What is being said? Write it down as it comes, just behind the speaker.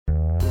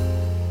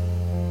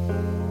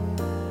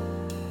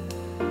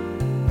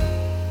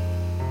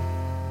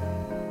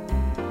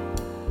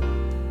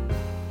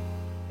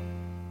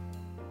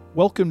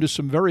Welcome to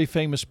some very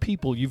famous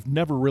people you've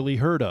never really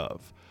heard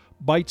of.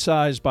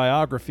 Bite-sized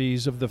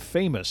biographies of the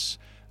famous,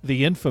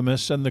 the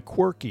infamous, and the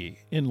quirky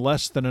in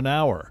less than an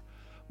hour.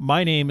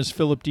 My name is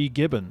Philip D.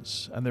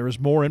 Gibbons, and there is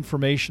more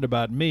information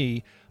about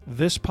me,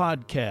 this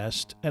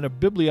podcast, and a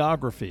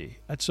bibliography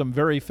at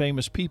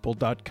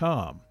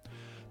someveryfamouspeople.com.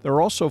 There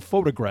are also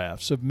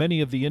photographs of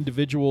many of the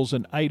individuals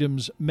and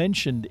items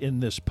mentioned in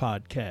this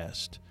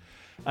podcast.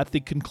 At the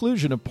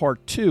conclusion of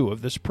Part 2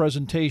 of this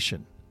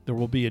presentation, there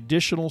will be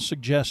additional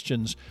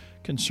suggestions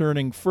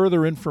concerning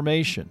further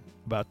information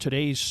about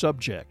today's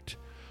subject,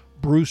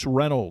 Bruce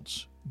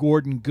Reynolds,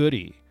 Gordon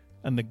Goody,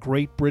 and the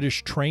Great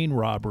British Train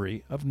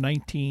Robbery of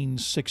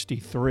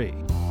 1963.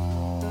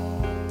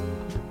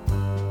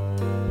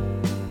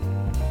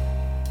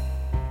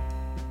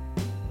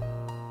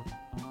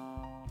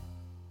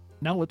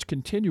 Now let's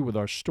continue with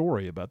our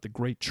story about the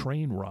Great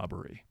Train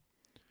Robbery.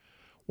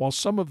 While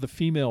some of the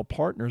female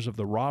partners of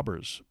the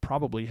robbers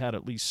probably had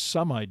at least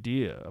some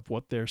idea of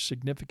what their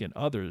significant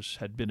others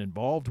had been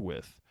involved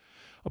with,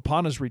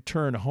 upon his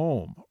return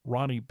home,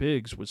 Ronnie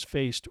Biggs was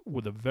faced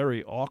with a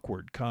very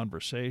awkward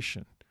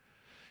conversation.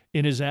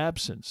 In his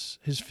absence,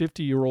 his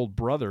 50-year-old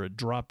brother had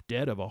dropped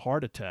dead of a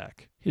heart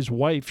attack. His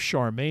wife,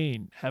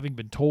 Charmaine, having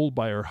been told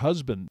by her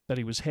husband that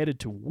he was headed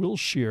to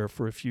Wiltshire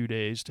for a few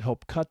days to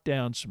help cut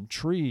down some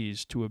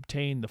trees to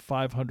obtain the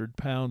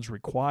 £500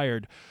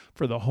 required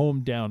for the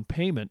home down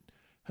payment,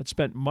 had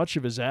spent much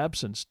of his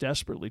absence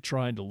desperately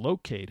trying to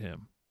locate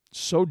him.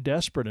 So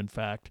desperate, in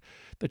fact,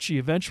 that she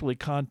eventually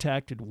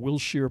contacted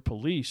Wiltshire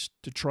police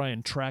to try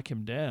and track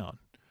him down.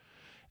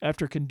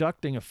 After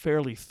conducting a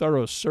fairly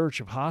thorough search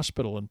of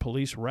hospital and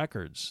police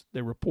records,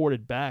 they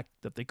reported back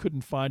that they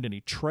couldn't find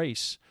any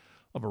trace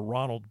of a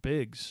Ronald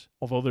Biggs.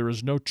 Although there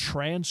is no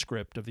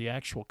transcript of the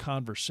actual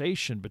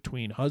conversation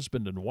between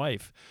husband and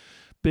wife,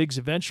 Biggs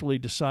eventually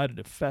decided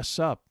to fess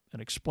up and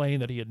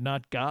explain that he had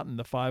not gotten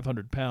the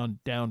 £500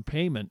 down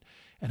payment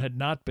and had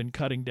not been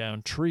cutting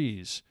down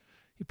trees.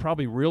 He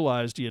probably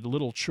realized he had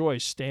little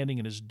choice standing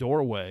in his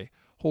doorway,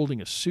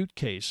 holding a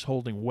suitcase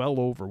holding well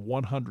over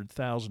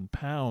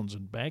 £100,000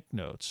 in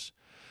banknotes.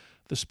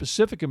 The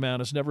specific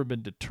amount has never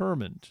been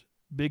determined,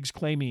 Biggs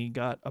claiming he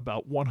got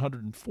about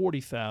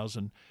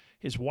 $140,000,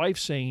 his wife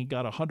saying he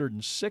got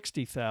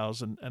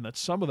 $160,000, and that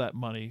some of that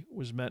money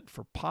was meant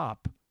for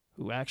Pop,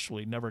 who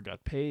actually never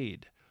got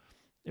paid.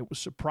 It was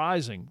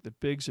surprising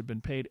that Biggs had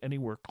been paid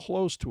anywhere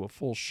close to a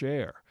full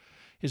share.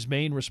 His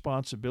main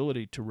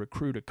responsibility to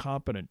recruit a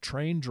competent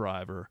train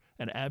driver,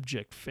 an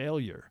abject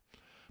failure.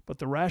 But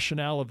the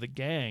rationale of the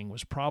gang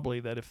was probably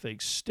that if they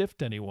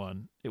stiffed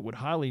anyone, it would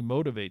highly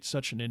motivate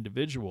such an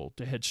individual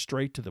to head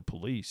straight to the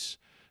police,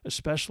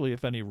 especially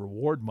if any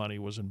reward money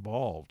was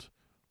involved.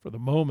 For the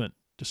moment,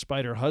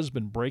 despite her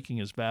husband breaking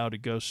his vow to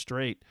go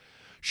straight,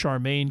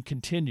 Charmaine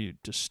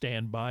continued to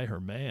stand by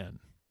her man.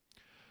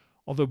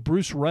 Although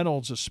Bruce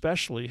Reynolds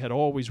especially had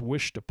always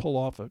wished to pull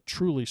off a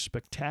truly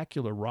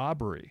spectacular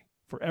robbery,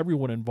 for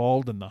everyone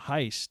involved in the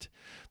heist,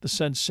 the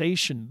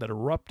sensation that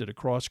erupted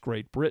across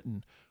Great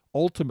Britain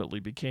ultimately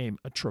became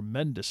a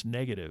tremendous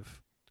negative,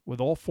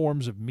 with all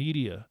forms of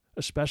media,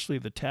 especially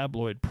the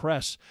tabloid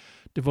press,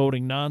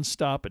 devoting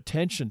nonstop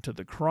attention to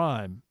the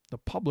crime. The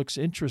public's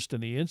interest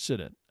in the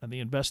incident and the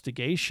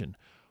investigation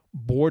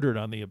bordered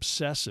on the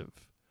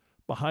obsessive.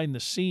 Behind the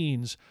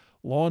scenes,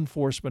 law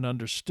enforcement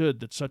understood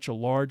that such a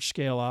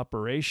large-scale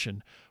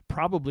operation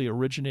probably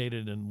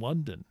originated in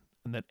London,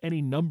 and that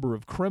any number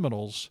of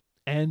criminals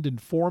and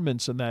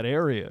informants in that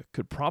area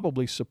could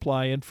probably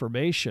supply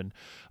information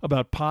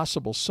about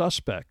possible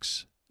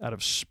suspects out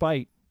of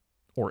spite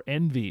or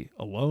envy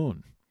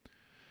alone.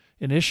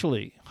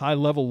 Initially,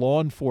 high-level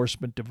law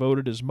enforcement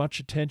devoted as much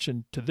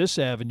attention to this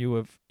avenue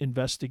of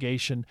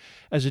investigation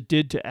as it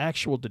did to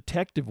actual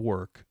detective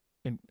work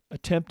in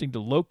attempting to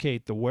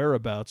locate the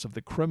whereabouts of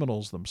the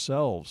criminals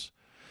themselves.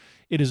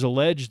 It is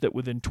alleged that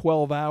within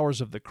 12 hours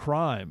of the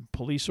crime,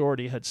 police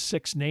already had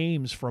 6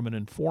 names from an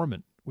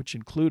informant, which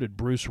included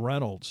Bruce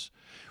Reynolds.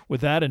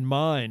 With that in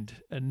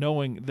mind, and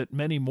knowing that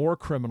many more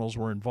criminals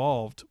were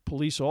involved,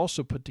 police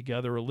also put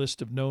together a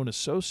list of known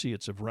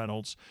associates of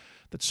Reynolds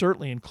that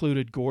certainly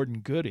included Gordon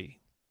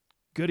Goody.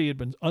 Goody had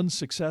been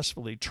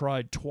unsuccessfully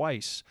tried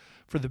twice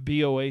for the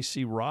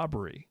BOAC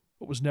robbery,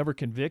 but was never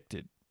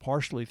convicted,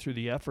 partially through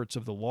the efforts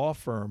of the law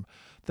firm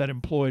that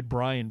employed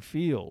Brian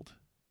Field.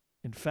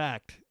 In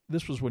fact,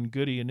 this was when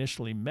Goody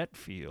initially met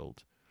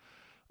Field.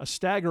 A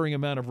staggering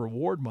amount of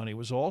reward money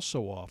was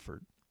also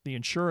offered. The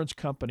insurance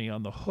company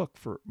on the hook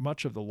for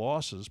much of the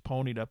losses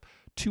ponied up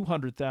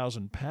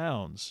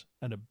 £200,000,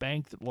 and a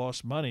bank that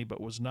lost money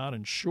but was not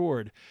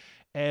insured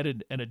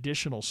added an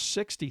additional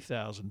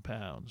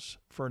 £60,000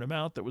 for an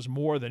amount that was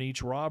more than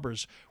each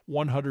robber's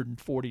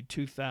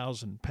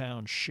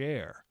 £142,000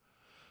 share.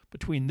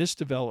 Between this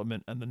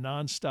development and the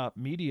nonstop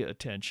media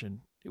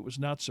attention, it was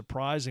not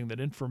surprising that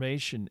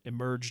information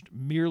emerged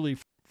merely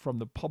from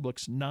the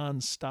public's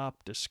nonstop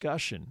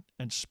discussion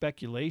and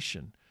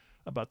speculation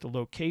about the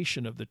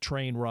location of the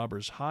train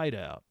robbers'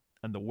 hideout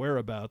and the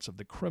whereabouts of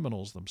the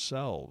criminals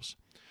themselves.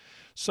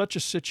 Such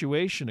a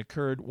situation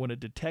occurred when a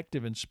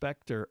detective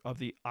inspector of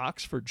the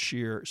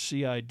Oxfordshire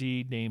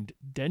CID named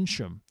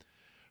Densham,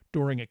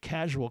 during a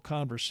casual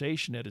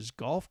conversation at his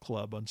golf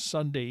club on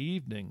Sunday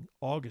evening,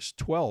 August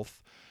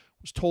 12th,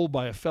 was told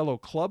by a fellow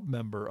club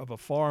member of a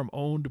farm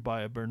owned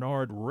by a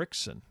Bernard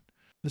Rickson.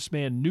 This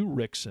man knew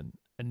Rickson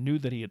and knew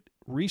that he had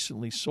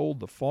recently sold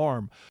the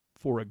farm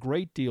for a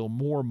great deal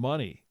more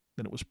money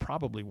than it was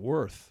probably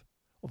worth.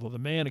 Although the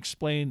man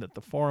explained that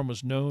the farm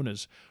was known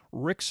as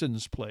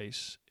Rickson's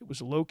Place, it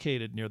was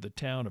located near the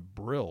town of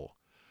Brill.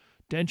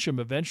 Densham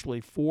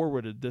eventually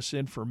forwarded this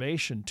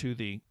information to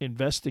the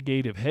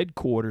investigative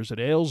headquarters at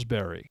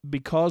Aylesbury.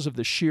 Because of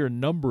the sheer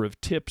number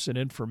of tips and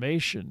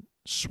information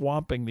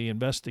swamping the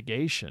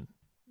investigation,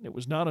 it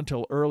was not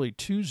until early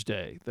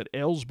Tuesday that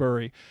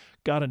Aylesbury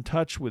got in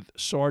touch with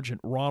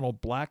Sergeant Ronald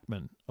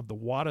Blackman of the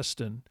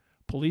Waddesdon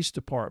Police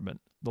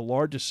Department, the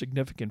largest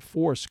significant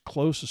force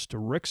closest to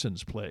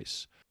Rickson's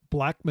Place.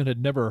 Blackman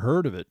had never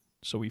heard of it,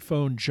 so he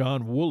phoned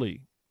John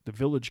Woolley, the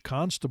village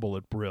constable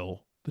at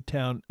Brill, the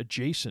town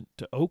adjacent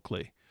to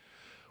Oakley.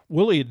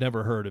 Woolley had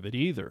never heard of it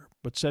either,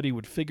 but said he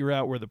would figure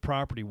out where the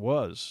property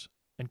was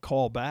and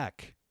call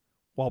back.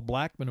 While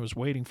Blackman was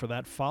waiting for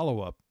that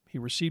follow-up, he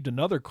received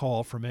another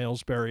call from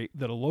Aylesbury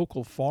that a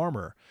local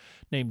farmer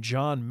named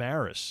John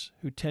Maris,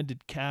 who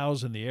tended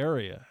cows in the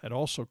area, had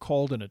also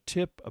called in a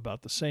tip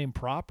about the same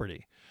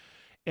property,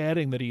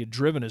 adding that he had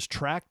driven his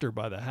tractor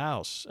by the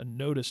house and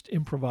noticed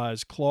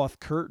improvised cloth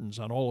curtains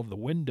on all of the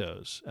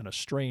windows and a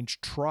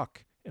strange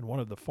truck in one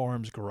of the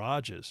farm's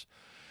garages.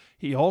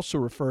 He also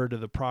referred to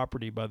the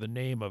property by the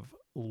name of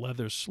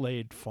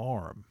Leatherslade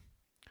Farm.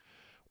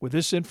 With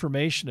this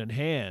information in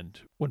hand,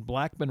 when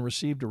Blackman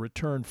received a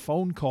return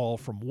phone call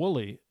from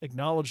Woolley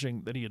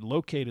acknowledging that he had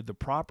located the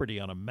property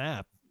on a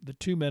map, the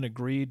two men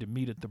agreed to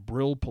meet at the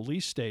Brill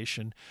police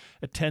station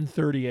at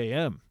 10:30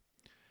 a.m.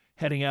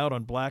 Heading out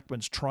on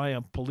Blackman's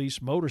Triumph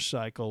police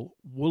motorcycle,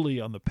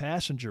 Woolley on the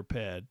passenger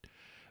pad,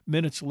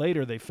 minutes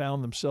later they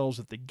found themselves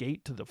at the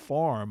gate to the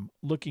farm,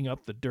 looking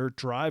up the dirt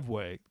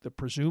driveway that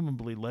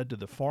presumably led to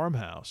the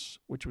farmhouse,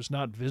 which was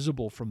not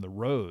visible from the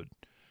road.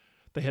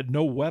 They had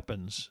no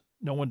weapons,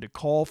 no one to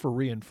call for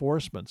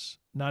reinforcements,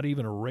 not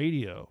even a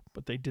radio,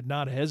 but they did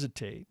not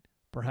hesitate,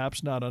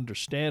 perhaps not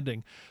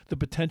understanding the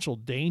potential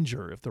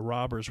danger if the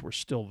robbers were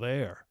still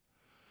there.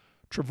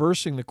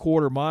 Traversing the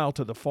quarter-mile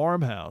to the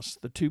farmhouse,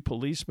 the two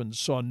policemen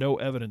saw no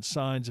evident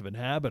signs of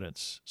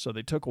inhabitants, so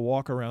they took a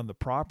walk around the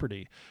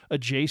property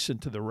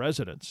adjacent to the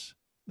residence.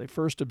 They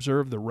first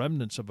observed the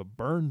remnants of a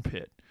burn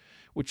pit,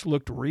 which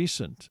looked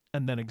recent,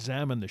 and then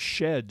examined the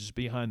sheds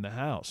behind the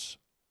house.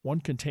 One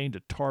contained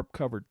a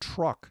tarp-covered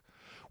truck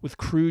with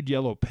crude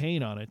yellow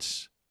paint on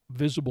its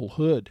visible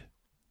hood.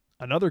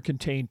 Another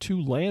contained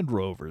two Land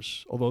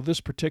Rovers, although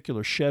this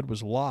particular shed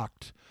was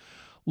locked.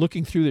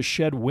 Looking through the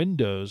shed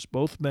windows,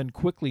 both men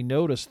quickly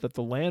noticed that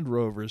the Land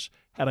Rovers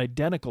had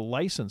identical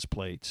license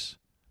plates.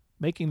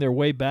 Making their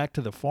way back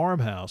to the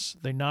farmhouse,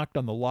 they knocked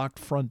on the locked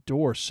front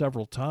door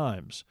several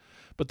times,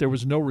 but there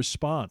was no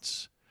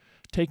response.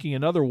 Taking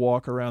another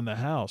walk around the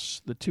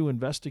house, the two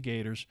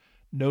investigators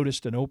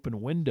noticed an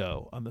open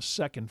window on the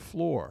second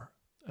floor,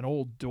 an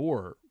old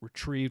door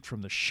retrieved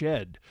from the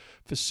shed,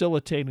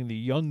 facilitating the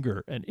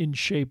younger and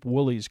in-shape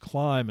Woolley's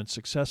climb and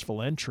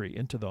successful entry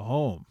into the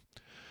home.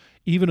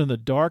 Even in the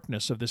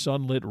darkness of this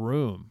unlit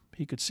room,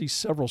 he could see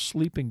several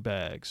sleeping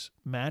bags,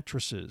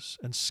 mattresses,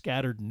 and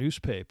scattered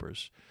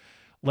newspapers.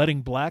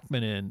 Letting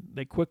Blackman in,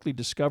 they quickly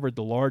discovered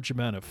the large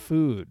amount of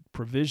food,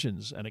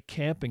 provisions, and a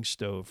camping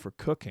stove for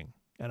cooking,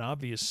 an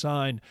obvious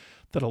sign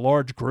that a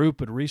large group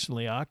had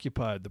recently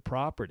occupied the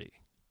property.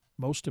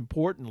 Most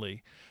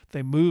importantly,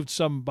 they moved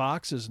some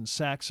boxes and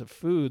sacks of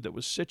food that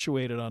was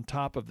situated on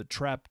top of the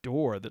trap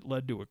door that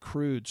led to a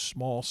crude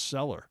small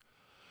cellar.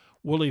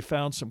 Woolley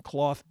found some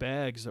cloth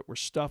bags that were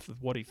stuffed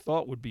with what he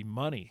thought would be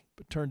money,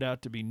 but turned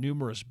out to be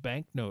numerous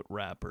banknote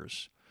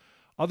wrappers.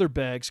 Other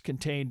bags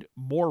contained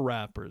more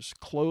wrappers,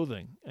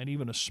 clothing, and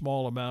even a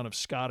small amount of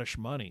Scottish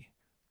money.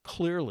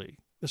 Clearly,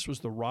 this was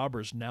the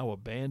robbers' now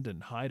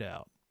abandoned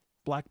hideout.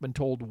 Blackman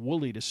told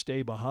Woolley to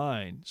stay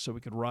behind so he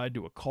could ride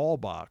to a call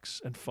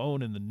box and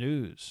phone in the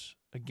news.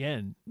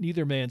 Again,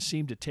 neither man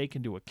seemed to take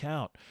into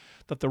account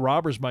that the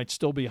robbers might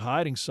still be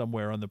hiding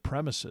somewhere on the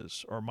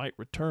premises or might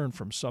return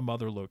from some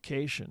other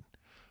location.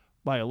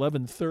 By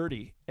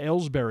 11:30,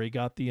 Aylesbury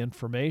got the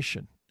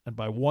information, and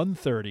by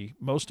 1:30,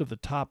 most of the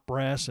top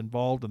brass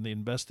involved in the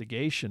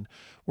investigation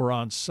were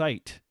on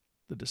site.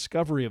 The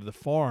discovery of the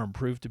farm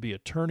proved to be a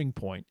turning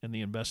point in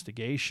the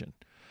investigation.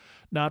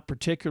 Not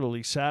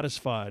particularly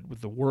satisfied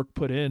with the work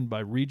put in by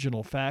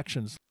regional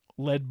factions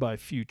led by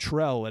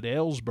Futrell at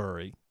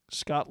Aylesbury,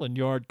 Scotland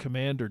Yard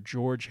Commander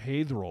George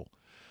Hatherell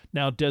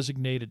now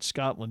designated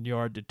Scotland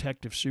Yard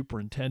Detective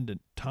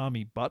Superintendent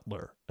Tommy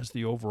Butler as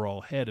the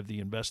overall head of the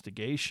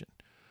investigation.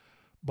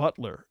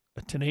 Butler,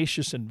 a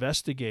tenacious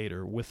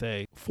investigator with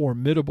a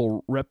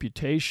formidable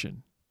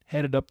reputation,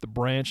 headed up the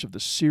branch of the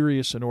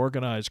Serious and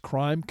Organized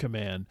Crime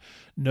Command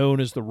known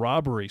as the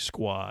Robbery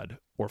Squad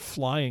or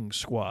Flying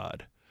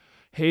Squad.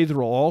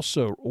 Haverhill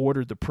also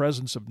ordered the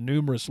presence of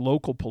numerous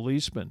local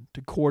policemen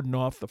to cordon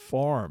off the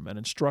farm and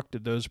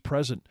instructed those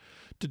present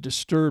to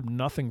disturb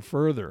nothing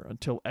further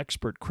until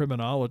expert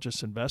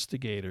criminologist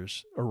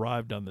investigators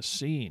arrived on the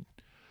scene.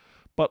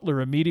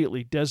 Butler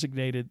immediately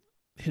designated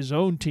his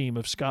own team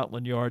of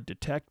Scotland Yard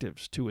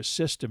detectives to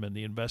assist him in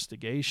the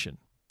investigation.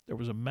 There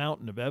was a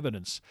mountain of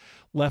evidence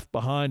left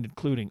behind,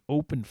 including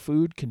open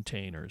food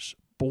containers,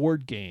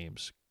 board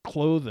games,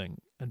 clothing,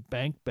 and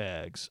bank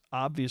bags,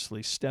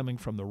 obviously stemming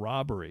from the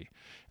robbery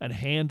and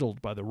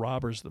handled by the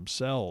robbers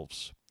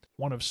themselves.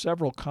 One of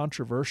several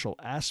controversial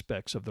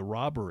aspects of the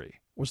robbery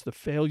was the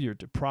failure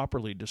to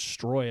properly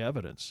destroy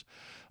evidence,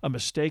 a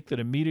mistake that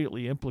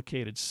immediately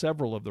implicated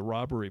several of the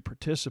robbery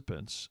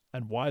participants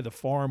and why the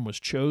farm was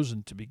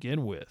chosen to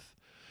begin with.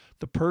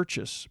 The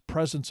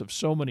presence of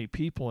so many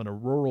people in a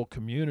rural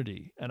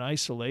community, and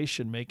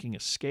isolation making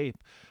escape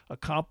a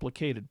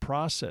complicated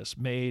process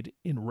made,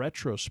 in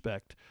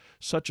retrospect,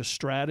 such a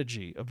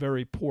strategy a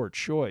very poor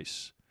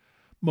choice.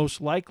 Most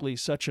likely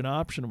such an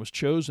option was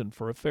chosen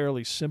for a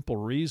fairly simple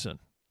reason,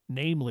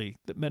 namely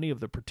that many of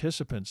the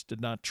participants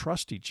did not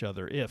trust each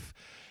other if,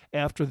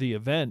 after the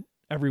event,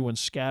 everyone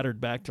scattered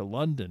back to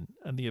London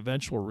and the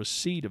eventual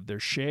receipt of their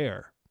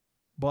share.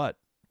 But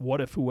what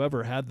if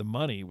whoever had the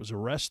money was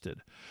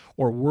arrested,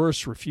 or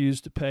worse,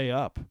 refused to pay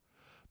up?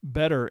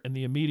 Better, in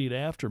the immediate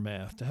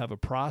aftermath, to have a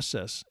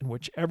process in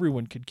which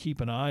everyone could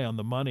keep an eye on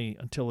the money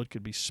until it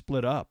could be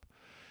split up.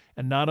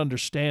 And not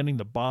understanding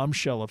the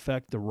bombshell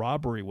effect the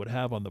robbery would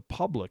have on the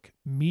public,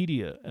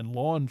 media, and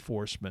law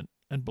enforcement,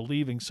 and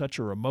believing such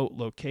a remote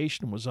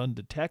location was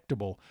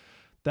undetectable,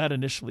 that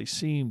initially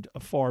seemed a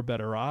far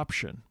better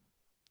option.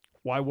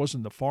 Why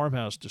wasn't the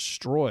farmhouse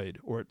destroyed,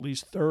 or at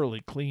least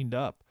thoroughly cleaned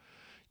up?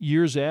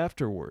 Years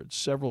afterwards,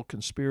 several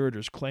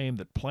conspirators claimed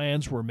that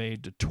plans were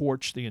made to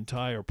torch the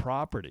entire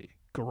property,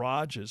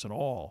 garages and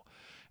all,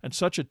 and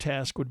such a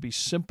task would be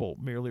simple,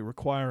 merely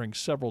requiring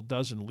several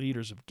dozen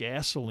liters of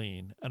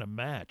gasoline and a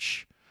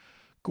match.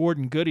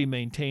 Gordon Goody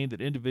maintained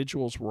that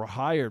individuals were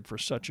hired for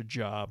such a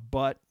job,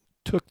 but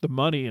took the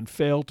money and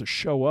failed to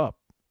show up.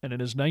 And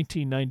in his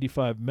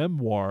 1995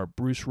 memoir,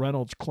 Bruce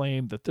Reynolds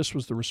claimed that this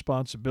was the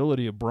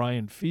responsibility of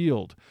Brian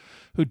Field,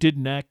 who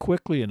didn't act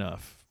quickly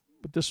enough.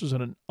 But this was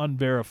an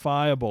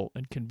unverifiable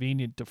and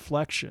convenient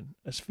deflection,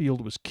 as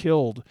Field was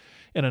killed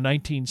in a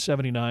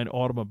 1979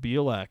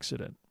 automobile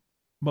accident.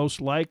 Most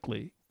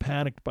likely,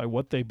 panicked by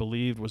what they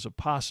believed was a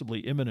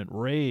possibly imminent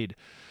raid,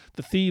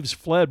 the thieves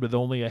fled with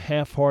only a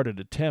half-hearted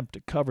attempt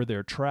to cover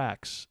their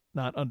tracks,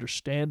 not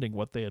understanding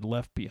what they had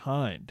left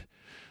behind.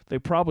 They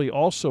probably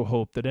also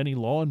hoped that any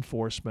law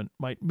enforcement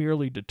might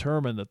merely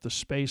determine that the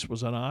space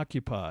was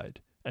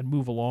unoccupied and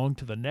move along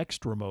to the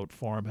next remote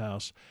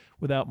farmhouse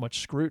without much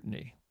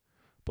scrutiny.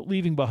 But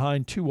leaving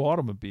behind two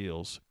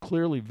automobiles,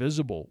 clearly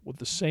visible with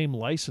the same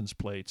license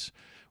plates,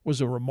 was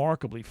a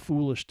remarkably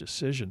foolish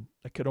decision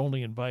that could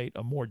only invite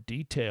a more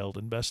detailed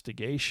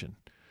investigation.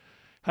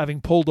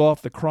 Having pulled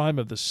off the crime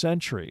of the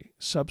century,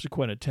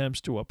 subsequent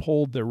attempts to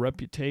uphold their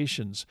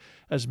reputations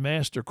as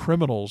master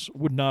criminals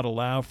would not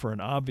allow for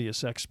an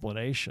obvious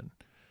explanation,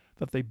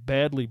 that they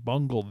badly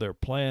bungled their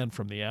plan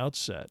from the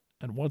outset,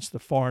 and once the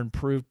farm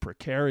proved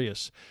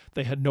precarious,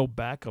 they had no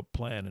backup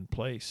plan in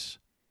place.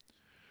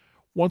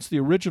 Once the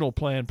original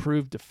plan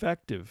proved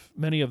defective,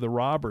 many of the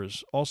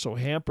robbers, also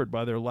hampered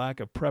by their lack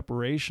of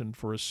preparation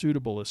for a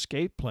suitable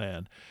escape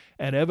plan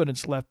and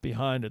evidence left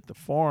behind at the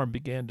farm,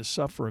 began to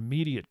suffer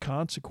immediate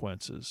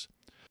consequences.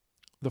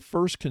 The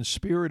first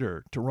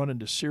conspirator to run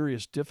into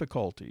serious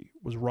difficulty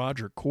was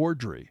Roger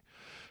Corddry,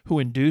 who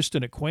induced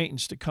an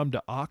acquaintance to come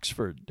to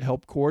Oxford to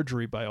help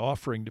Corddry by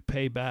offering to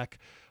pay back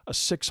a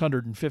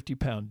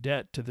 £650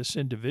 debt to this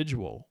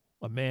individual,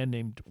 a man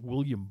named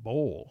William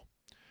Bowl.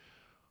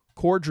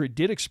 Corddry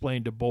did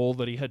explain to Bowl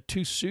that he had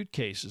 2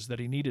 suitcases that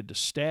he needed to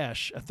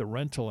stash at the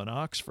rental in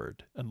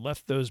Oxford, and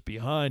left those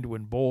behind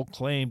when Bowl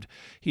claimed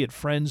he had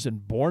friends in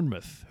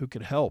Bournemouth who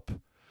could help.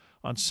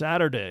 On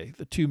Saturday,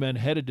 the 2 men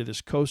headed to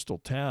this coastal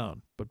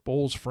town, but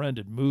Bowl's friend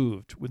had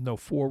moved with no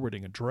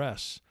forwarding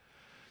address.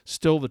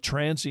 Still, the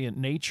transient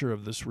nature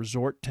of this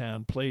resort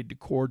town played to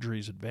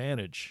Corddry's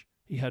advantage.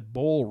 He had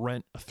Bowl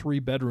rent a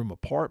 3-bedroom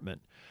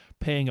apartment,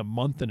 paying a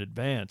month in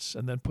advance,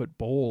 and then put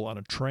Bowl on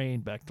a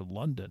train back to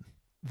London.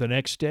 The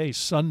next day,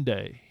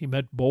 Sunday, he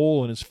met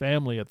Bowl and his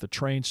family at the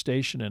train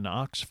station in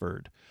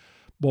Oxford,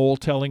 Bowl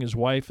telling his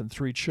wife and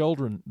 3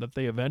 children that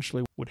they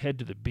eventually would head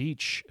to the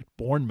beach at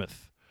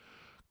Bournemouth.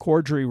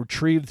 Corddry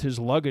retrieved his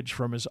luggage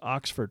from his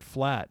Oxford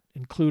flat,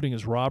 including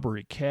his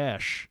robbery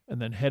cash,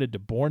 and then headed to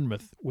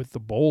Bournemouth with the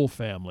Bowl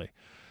family,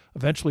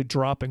 eventually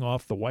dropping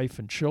off the wife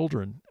and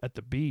children at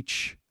the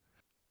beach.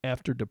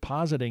 After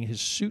depositing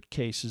his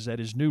suitcases at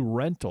his new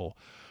rental,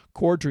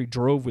 Corddry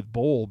drove with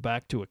Bowl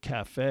back to a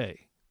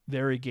cafe.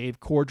 There he gave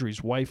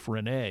Corddry's wife,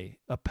 Renee,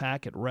 a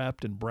packet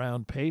wrapped in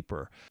brown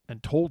paper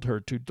and told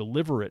her to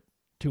deliver it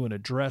to an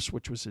address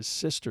which was his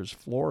sister's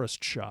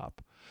florist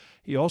shop.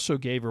 He also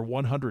gave her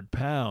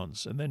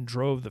 £100 and then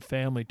drove the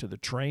family to the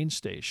train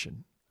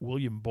station,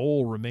 William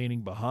Bowl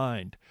remaining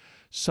behind,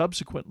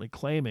 subsequently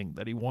claiming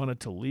that he wanted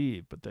to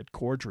leave, but that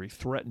Corddry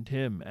threatened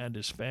him and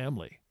his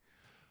family.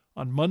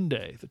 On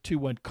Monday, the two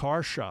went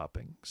car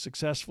shopping,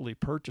 successfully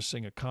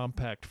purchasing a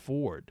compact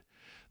Ford.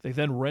 They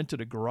then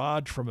rented a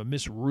garage from a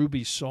Miss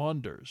Ruby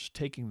Saunders,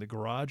 taking the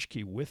garage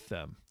key with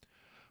them.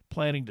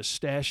 Planning to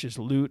stash his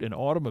loot in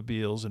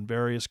automobiles in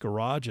various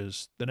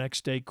garages, the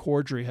next day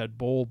Corddry had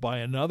Bowl buy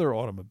another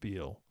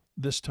automobile,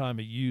 this time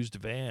a used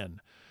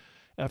van.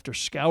 After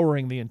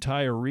scouring the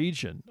entire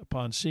region,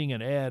 upon seeing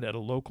an ad at a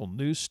local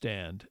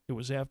newsstand, it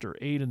was after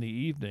 8 in the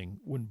evening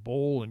when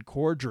Bowl and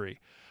Corddry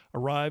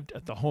arrived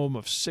at the home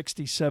of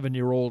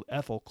 67-year-old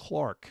Ethel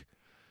Clark.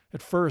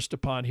 At first,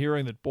 upon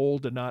hearing that Bowl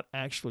did not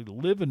actually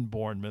live in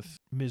Bournemouth,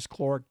 Ms.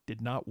 Clark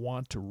did not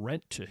want to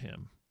rent to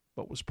him,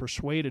 but was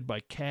persuaded by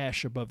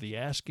cash above the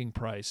asking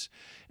price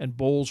and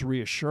Bowl's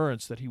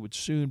reassurance that he would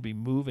soon be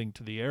moving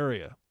to the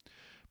area.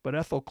 But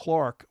Ethel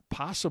Clark,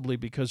 possibly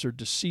because her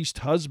deceased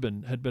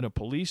husband had been a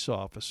police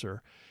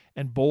officer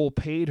and Bowl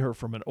paid her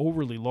from an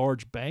overly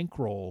large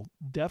bankroll,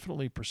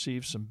 definitely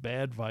perceived some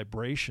bad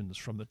vibrations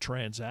from the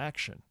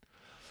transaction.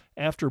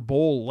 After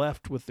Bowl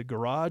left with the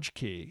garage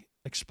key,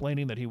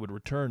 explaining that he would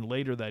return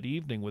later that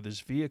evening with his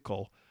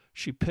vehicle,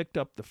 she picked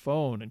up the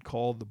phone and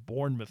called the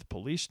Bournemouth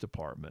Police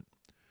Department.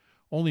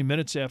 Only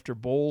minutes after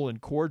Bowl and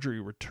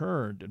Corddry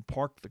returned and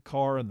parked the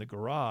car in the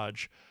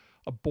garage,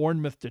 a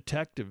Bournemouth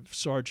detective,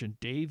 Sergeant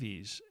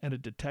Davies, and a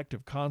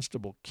detective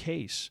constable,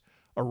 Case,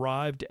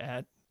 arrived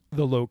at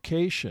the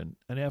location,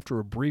 and after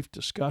a brief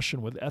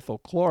discussion with Ethel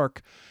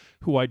Clark,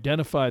 who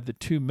identified the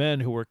two men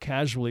who were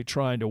casually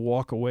trying to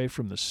walk away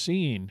from the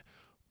scene,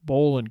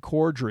 Bowl and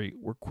Corddry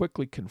were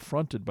quickly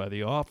confronted by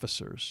the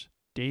officers,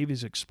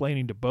 Davies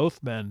explaining to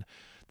both men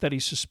that he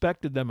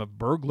suspected them of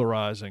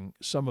burglarizing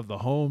some of the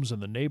homes in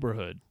the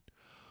neighborhood.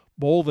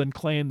 Bowl then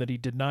claimed that he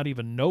did not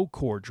even know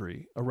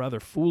Corddry, a rather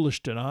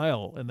foolish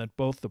denial, and that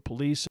both the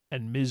police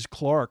and Ms.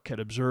 Clark had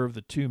observed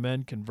the two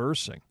men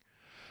conversing.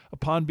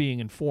 Upon being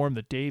informed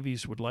that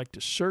Davies would like to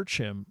search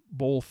him,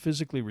 Bowl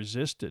physically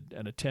resisted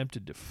and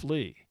attempted to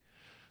flee.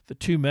 The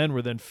two men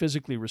were then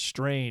physically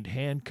restrained,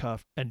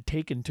 handcuffed, and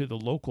taken to the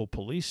local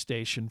police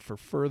station for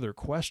further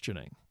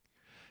questioning.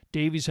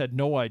 Davies had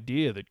no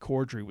idea that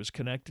Corddry was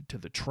connected to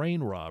the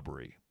train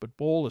robbery, but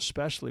Bowl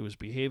especially was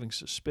behaving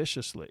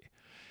suspiciously,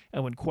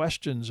 and when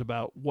questions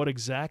about what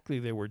exactly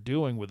they were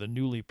doing with a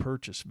newly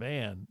purchased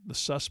van, the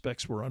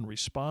suspects were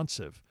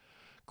unresponsive,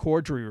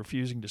 Corddry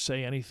refusing to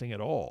say anything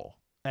at all.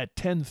 At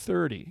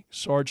 10:30,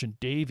 Sergeant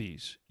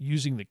Davies,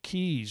 using the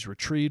keys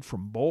retrieved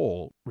from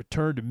Bowl,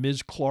 returned to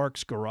Ms.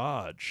 Clark's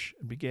garage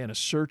and began a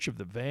search of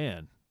the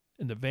van.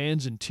 In the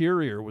van's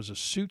interior was a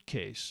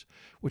suitcase,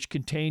 which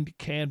contained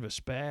a canvas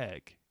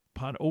bag.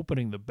 Upon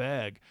opening the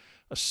bag,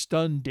 a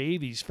stunned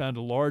Davies found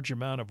a large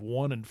amount of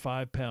 1- and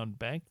 5-pound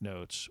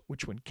banknotes,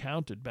 which when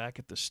counted back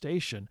at the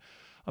station,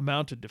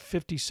 amounted to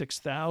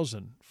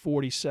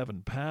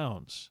 56,047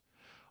 pounds.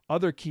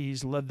 Other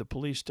keys led the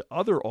police to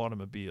other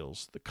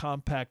automobiles, the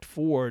compact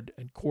Ford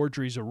and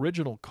Corddry's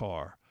original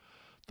car.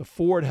 The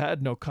Ford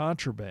had no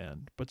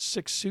contraband, but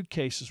 6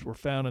 suitcases were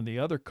found in the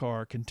other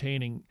car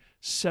containing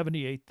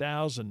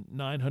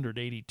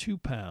 78,982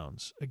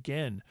 pounds,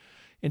 again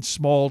in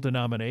small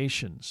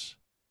denominations.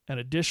 An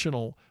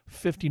additional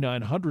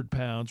 5,900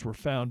 pounds were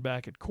found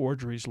back at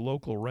Corddry's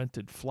local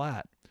rented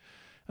flat.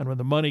 And when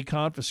the money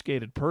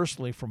confiscated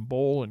personally from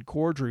Bowl and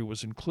Corddry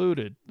was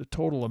included, the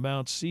total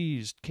amount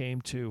seized came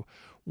to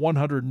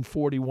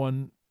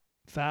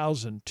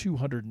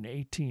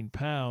 141,218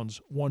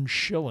 pounds, 1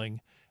 shilling,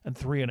 and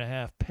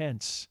 3.5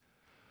 pence.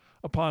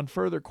 Upon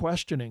further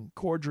questioning,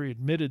 Corddry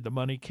admitted the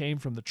money came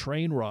from the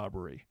train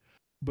robbery,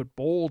 but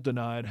Bowl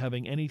denied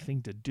having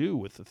anything to do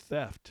with the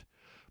theft.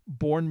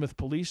 Bournemouth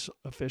police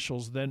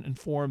officials then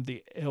informed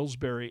the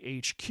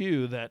Aylesbury HQ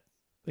that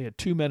they had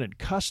 2 men in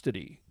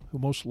custody who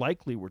most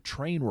likely were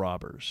train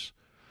robbers.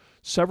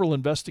 Several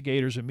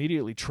investigators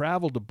immediately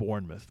traveled to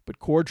Bournemouth, but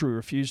Corddry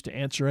refused to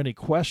answer any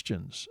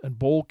questions, and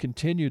Bowl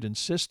continued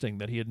insisting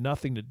that he had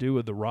nothing to do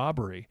with the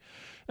robbery,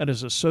 and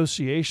his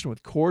association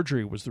with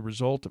Corddry was the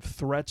result of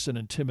threats and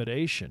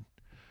intimidation.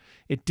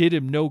 It did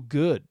him no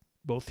good.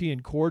 Both he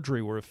and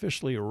Corddry were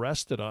officially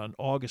arrested on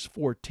August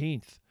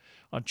 14th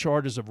on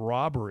charges of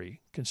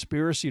robbery,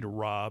 conspiracy to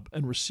rob,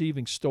 and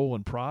receiving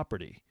stolen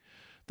property.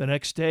 The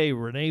next day,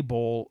 Renee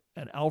Bowl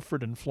and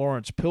Alfred and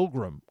Florence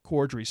Pilgrim,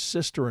 Corddry's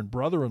sister and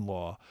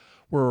brother-in-law,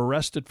 were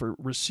arrested for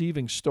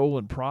receiving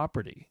stolen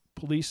property,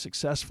 police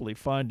successfully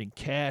finding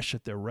cash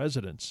at their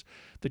residence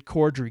that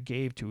Corddry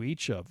gave to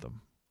each of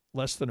them.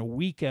 Less than a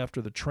week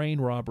after the train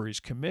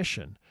robbery's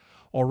commission,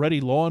 already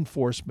law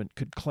enforcement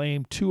could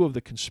claim 2 of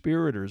the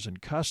conspirators in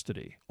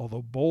custody,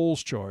 although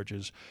Bowl's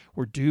charges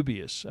were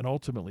dubious and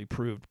ultimately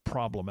proved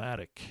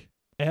problematic.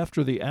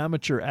 After the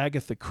amateur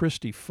Agatha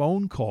Christie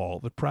phone call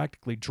that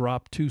practically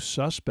dropped 2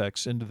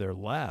 suspects into their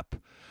lap,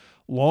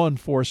 law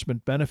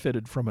enforcement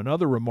benefited from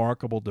another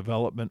remarkable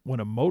development when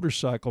a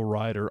motorcycle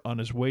rider on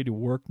his way to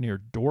work near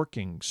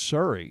Dorking,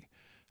 Surrey,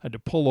 had to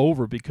pull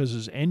over because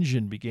his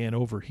engine began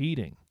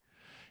overheating.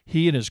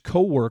 He and his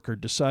co-worker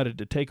decided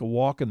to take a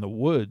walk in the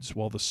woods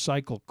while the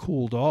cycle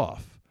cooled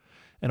off,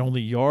 and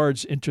only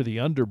yards into the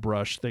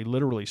underbrush they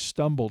literally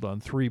stumbled on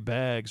 3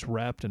 bags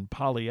wrapped in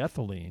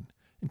polyethylene,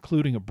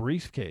 including a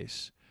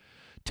briefcase.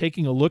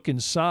 Taking a look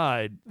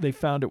inside, they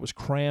found it was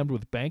crammed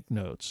with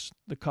banknotes,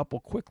 the couple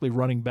quickly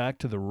running back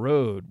to the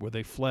road where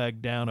they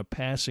flagged down a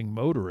passing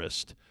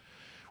motorist.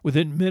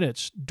 Within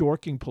minutes,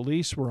 Dorking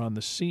police were on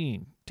the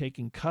scene,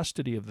 taking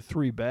custody of the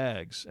 3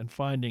 bags and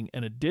finding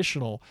an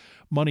additional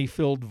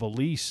money-filled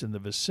valise in the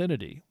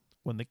vicinity.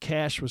 When the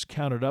cash was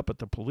counted up at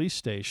the police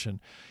station,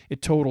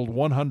 it totaled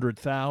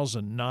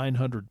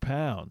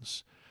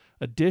 £100,900.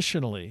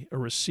 Additionally, a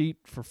receipt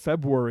for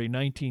February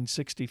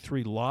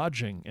 1963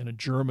 lodging in a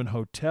German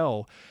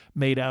hotel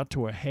made out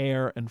to a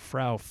Herr and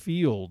Frau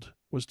Field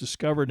was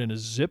discovered in a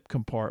zip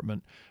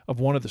compartment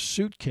of one of the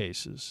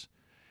suitcases.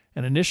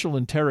 An initial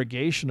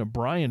interrogation of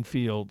Brian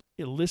Field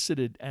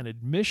elicited an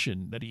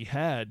admission that he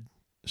had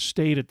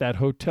stayed at that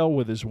hotel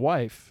with his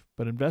wife,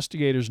 but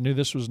investigators knew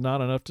this was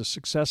not enough to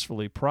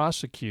successfully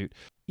prosecute,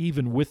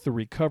 even with the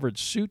recovered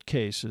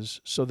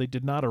suitcases, so they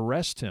did not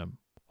arrest him,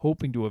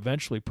 hoping to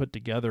eventually put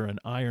together an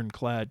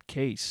ironclad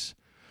case.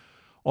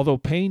 Although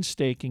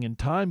painstaking and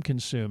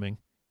time-consuming,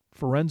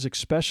 forensic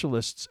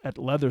specialists at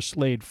Leather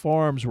Slade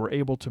Farms were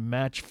able to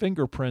match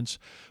fingerprints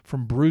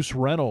from Bruce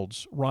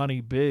Reynolds, Ronnie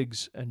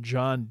Biggs, and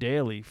John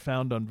Daly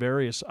found on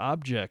various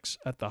objects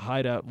at the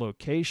hideout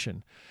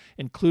location,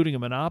 including a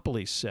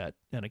Monopoly set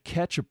and a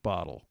ketchup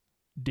bottle.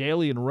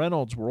 Daly and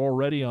Reynolds were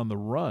already on the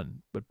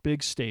run, but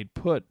Biggs stayed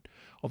put,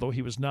 although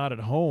he was not at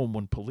home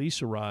when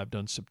police arrived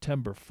on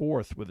September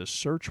 4th with a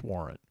search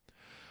warrant.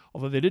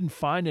 Although they didn't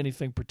find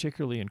anything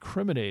particularly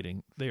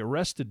incriminating, they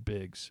arrested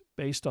Biggs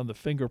based on the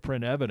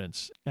fingerprint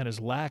evidence and his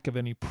lack of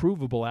any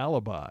provable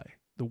alibi,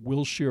 the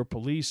Wilshire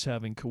police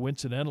having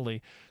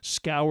coincidentally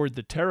scoured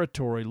the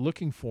territory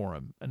looking for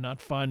him and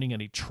not finding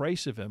any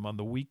trace of him on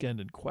the weekend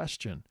in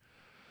question.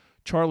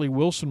 Charlie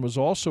Wilson was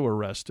also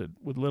arrested,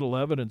 with little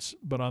evidence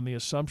but on the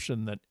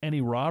assumption that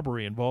any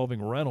robbery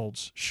involving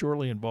Reynolds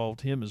surely involved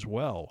him as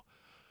well.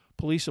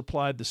 Police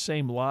applied the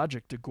same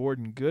logic to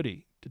Gordon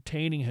Goody,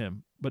 detaining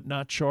him but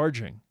not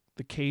charging,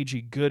 the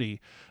cagey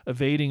Goody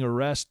evading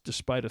arrest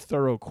despite a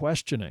thorough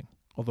questioning,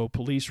 although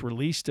police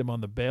released him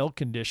on the bail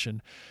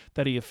condition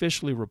that he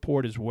officially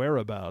report his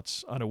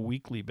whereabouts on a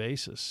weekly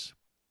basis.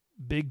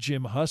 Big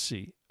Jim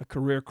Hussey, a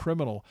career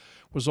criminal,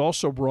 was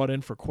also brought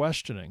in for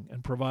questioning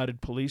and provided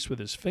police with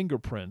his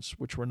fingerprints,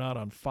 which were not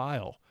on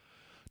file.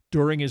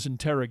 During his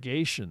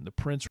interrogation, the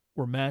prints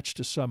were matched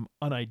to some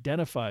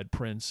unidentified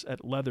prints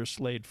at Leather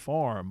Slade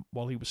Farm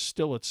while he was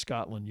still at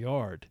Scotland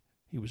Yard.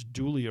 He was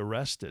duly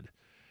arrested.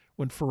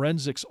 When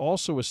forensics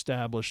also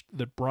established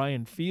that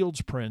Brian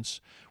Field's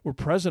prints were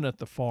present at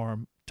the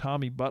farm,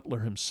 Tommy Butler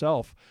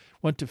himself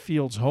went to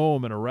Field's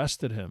home and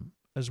arrested him,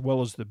 as well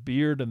as the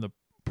beard and the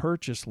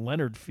purchase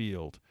Leonard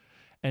Field,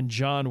 and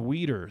John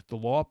Weeder, the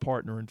law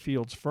partner in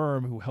Field's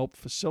firm who helped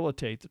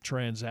facilitate the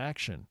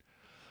transaction.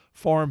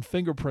 Farm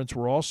fingerprints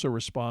were also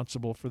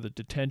responsible for the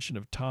detention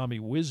of Tommy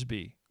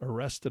Wisby,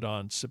 arrested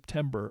on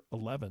September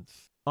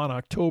 11th. On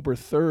October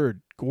 3rd,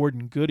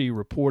 Gordon Goody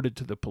reported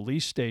to the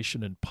police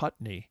station in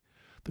Putney,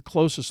 the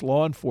closest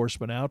law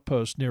enforcement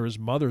outpost near his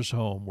mother's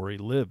home where he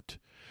lived.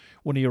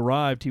 When he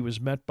arrived, he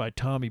was met by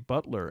Tommy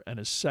Butler and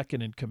his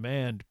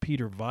second-in-command,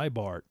 Peter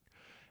Vibart.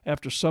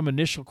 After some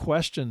initial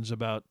questions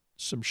about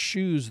some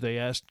shoes they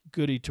asked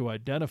Goody to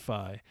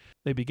identify,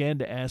 they began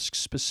to ask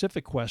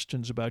specific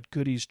questions about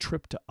Goody's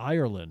trip to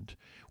Ireland,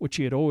 which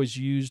he had always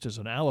used as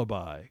an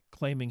alibi,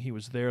 claiming he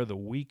was there the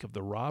week of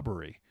the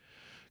robbery.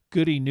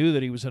 Goody knew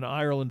that he was in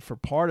Ireland for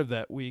part of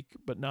that week,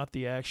 but not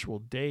the actual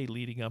day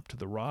leading up to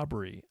the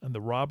robbery and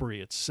the robbery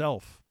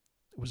itself.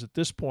 It was at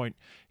this point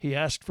he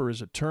asked for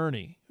his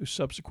attorney, who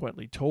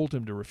subsequently told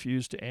him to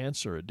refuse to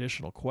answer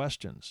additional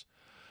questions.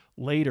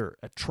 Later,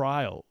 at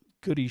trial,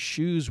 Goody's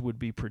shoes would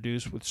be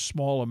produced with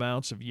small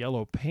amounts of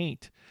yellow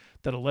paint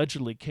that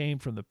allegedly came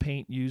from the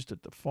paint used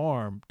at the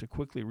farm to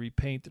quickly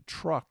repaint the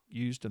truck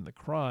used in the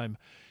crime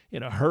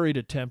in a hurried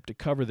attempt to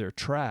cover their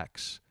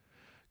tracks.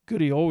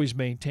 Goody always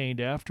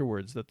maintained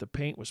afterwards that the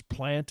paint was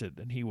planted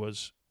and he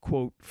was,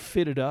 quote,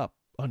 fitted up,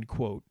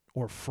 unquote,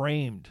 or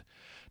framed,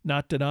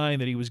 not denying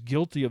that he was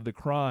guilty of the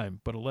crime,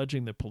 but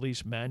alleging the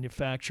police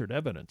manufactured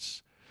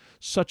evidence.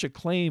 Such a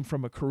claim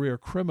from a career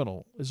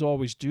criminal is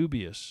always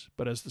dubious,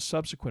 but as the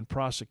subsequent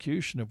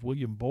prosecution of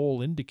William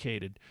Bowl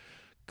indicated,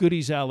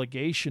 Goody's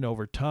allegation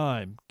over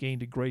time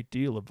gained a great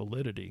deal of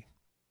validity.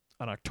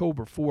 On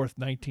October 4th,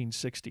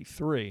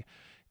 1963,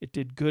 it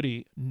did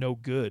Goody no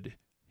good.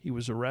 He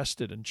was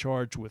arrested and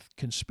charged with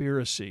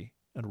conspiracy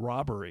and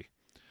robbery.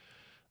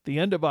 The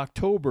end of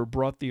October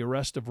brought the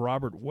arrest of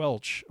Robert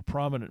Welch, a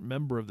prominent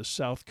member of the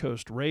South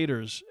Coast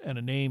Raiders, and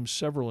a name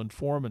several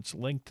informants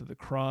linked to the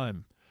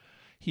crime.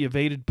 He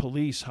evaded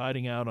police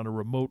hiding out on a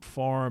remote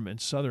farm in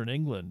southern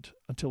England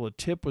until a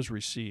tip was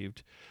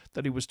received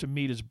that he was to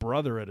meet his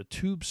brother at a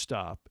tube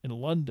stop in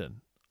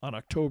London on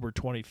October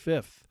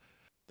 25th.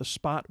 The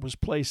spot was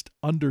placed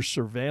under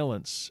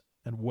surveillance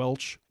and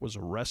Welch was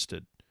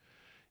arrested.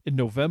 In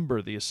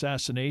November, the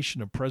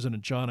assassination of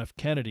President John F.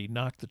 Kennedy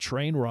knocked the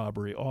train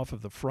robbery off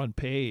of the front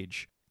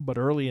page, but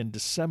early in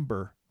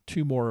December,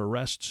 2 more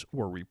arrests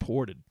were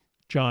reported.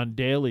 John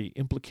Daly,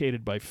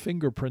 implicated by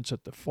fingerprints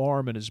at the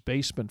farm and his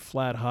basement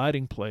flat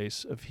hiding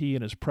place of he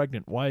and his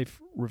pregnant wife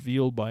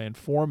revealed by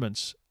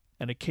informants,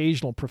 and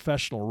occasional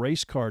professional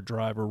race car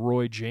driver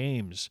Roy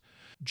James.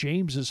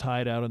 James's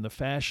hideout in the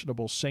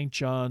fashionable St.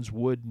 John's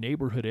Wood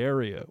neighborhood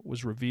area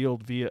was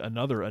revealed via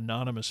another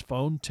anonymous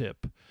phone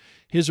tip.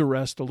 His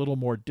arrest a little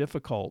more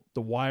difficult.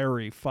 The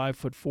wiry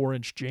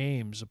 5'4"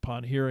 James,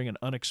 upon hearing an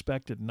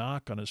unexpected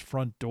knock on his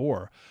front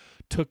door,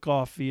 took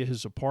off via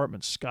his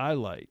apartment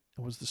skylight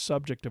and was the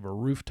subject of a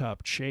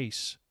rooftop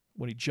chase.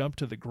 When he jumped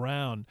to the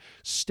ground,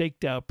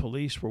 staked-out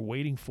police were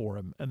waiting for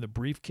him, and the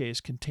briefcase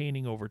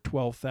containing over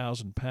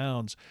 12,000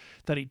 pounds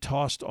that he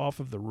tossed off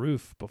of the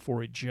roof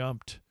before he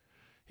jumped.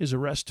 His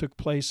arrest took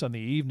place on the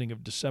evening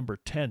of December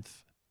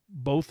 10th.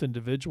 Both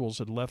individuals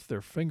had left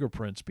their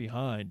fingerprints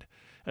behind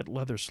at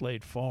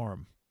Leatherslade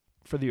Farm.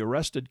 For the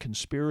arrested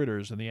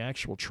conspirators in the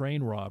actual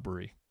train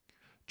robbery,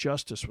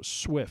 justice was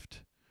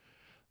swift.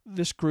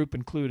 This group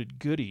included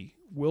Goody,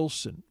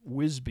 Wilson,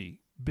 Wisby,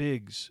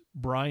 Biggs,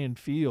 Brian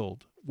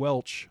Field,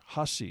 Welch,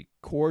 Hussey,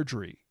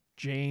 Cordry,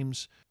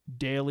 James,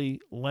 Daly,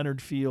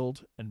 Leonard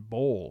Field, and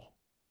Bowl.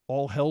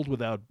 All held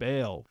without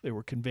bail, they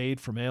were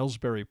conveyed from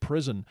Aylesbury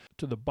Prison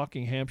to the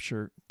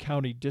Buckinghamshire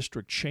County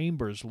District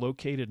Chambers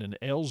located in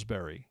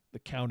Aylesbury, the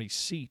county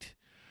seat.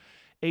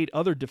 8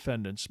 other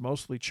defendants,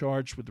 mostly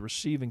charged with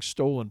receiving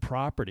stolen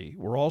property,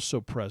 were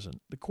also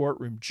present, the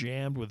courtroom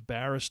jammed with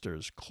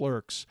barristers,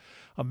 clerks,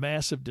 a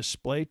massive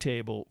display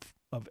table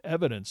of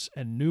evidence,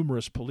 and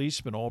numerous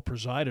policemen, all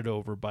presided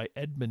over by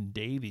Edmund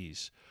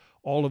Davies,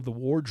 all of the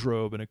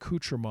wardrobe and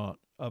accoutrement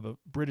of a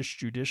British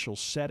judicial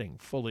setting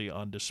fully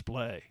on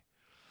display.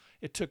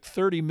 It took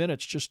 30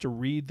 minutes just to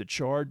read the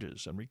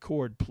charges and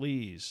record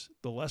pleas,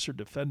 the lesser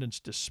defendants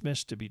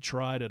dismissed to be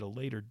tried at a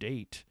later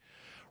date.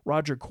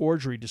 Roger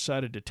Cordry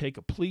decided to take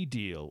a plea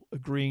deal,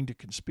 agreeing to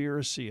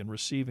conspiracy and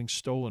receiving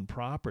stolen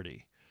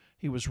property.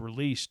 He was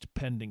released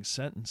pending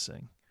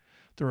sentencing.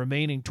 The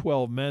remaining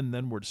 12 men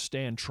then were to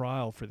stand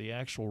trial for the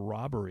actual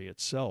robbery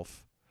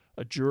itself.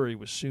 A jury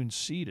was soon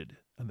seated,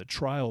 and the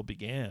trial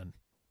began.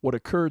 What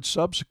occurred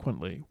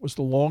subsequently was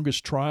the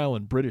longest trial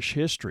in British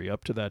history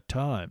up to that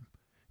time.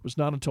 It was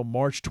not until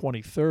March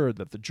 23rd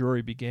that the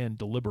jury began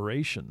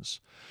deliberations.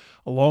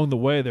 Along the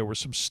way, there were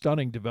some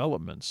stunning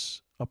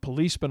developments. A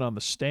policeman on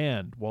the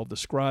stand, while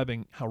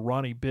describing how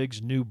Ronnie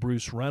Biggs knew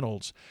Bruce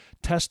Reynolds,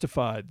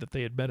 testified that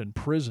they had met in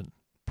prison.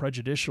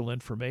 Prejudicial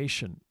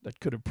information that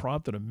could have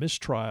prompted a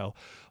mistrial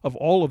of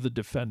all of the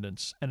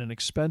defendants and an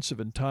expensive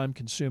and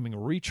time-consuming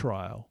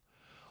retrial.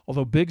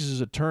 Although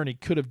Biggs's attorney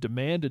could have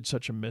demanded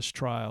such a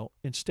mistrial,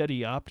 instead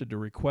he opted to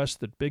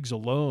request that Biggs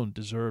alone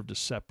deserved a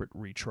separate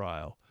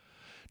retrial.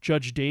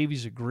 Judge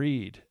Davies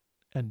agreed,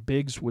 and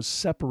Biggs was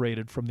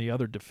separated from the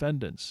other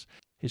defendants,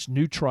 his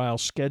new trial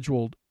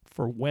scheduled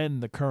for when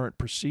the current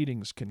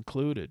proceedings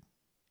concluded.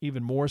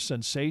 Even more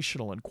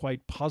sensational and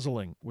quite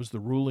puzzling was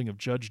the ruling of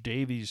Judge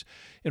Davies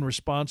in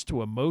response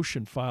to a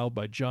motion filed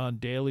by John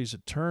Daly's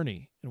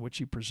attorney, in which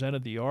he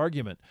presented the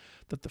argument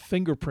that the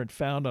fingerprint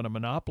found on a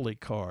Monopoly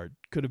card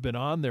could have been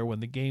on there when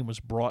the game was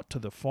brought to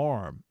the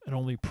farm and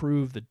only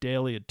proved that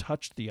Daly had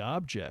touched the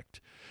object,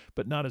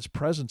 but not his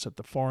presence at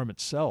the farm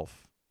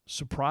itself.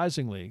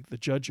 Surprisingly, the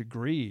judge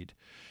agreed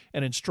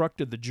and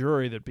instructed the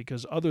jury that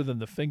because other than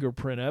the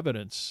fingerprint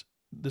evidence,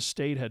 the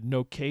state had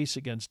no case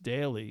against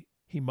Daly,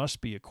 he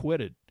must be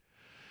acquitted.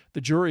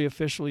 The jury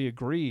officially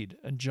agreed,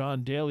 and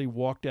John Daly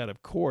walked out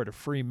of court a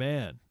free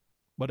man.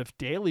 But if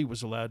Daly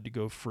was allowed to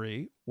go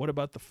free, what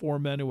about the 4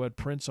 men who had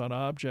prints on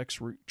objects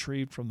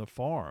retrieved from the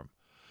farm?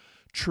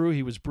 True,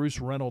 he was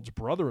Bruce Reynolds'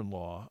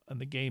 brother-in-law, and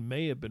the game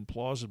may have been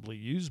plausibly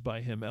used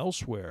by him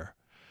elsewhere,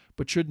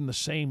 but shouldn't the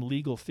same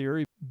legal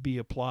theory be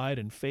applied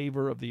in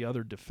favor of the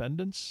other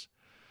defendants?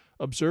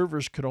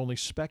 Observers could only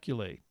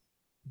speculate.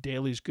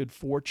 Daly's good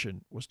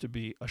fortune was to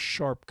be a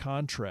sharp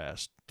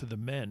contrast to the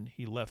men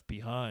he left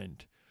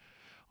behind.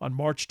 On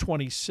March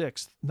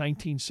 26,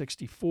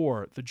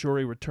 1964, the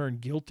jury returned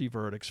guilty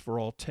verdicts for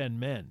all 10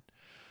 men.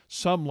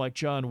 Some, like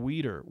John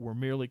Weeder, were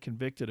merely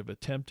convicted of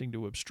attempting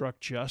to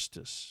obstruct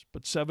justice,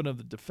 but 7 of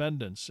the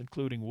defendants,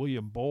 including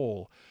William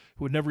Bowl,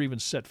 who had never even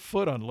set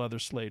foot on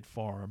Leatherslade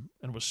Farm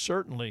and was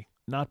certainly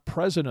not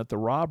present at the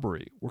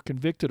robbery, were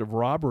convicted of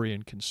robbery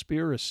and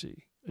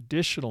conspiracy.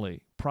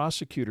 Additionally,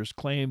 prosecutors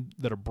claimed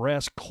that a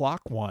brass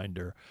clock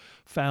winder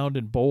found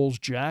in Bowles'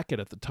 jacket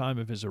at the time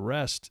of his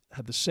arrest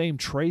had the same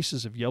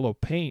traces of yellow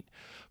paint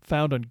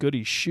found on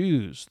Goody's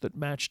shoes that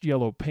matched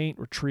yellow paint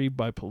retrieved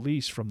by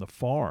police from the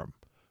farm.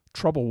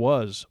 Trouble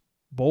was,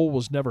 Bowl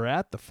was never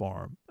at the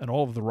farm, and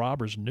all of the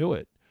robbers knew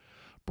it.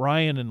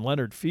 Brian and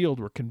Leonard Field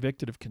were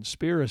convicted of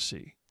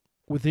conspiracy.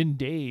 Within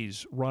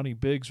days, Ronnie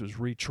Biggs was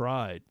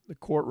retried. The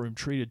courtroom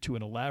treated to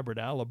an elaborate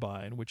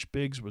alibi in which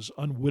Biggs was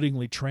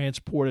unwittingly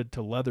transported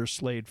to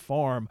Leatherslade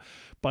Farm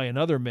by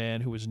another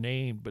man who was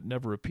named but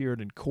never appeared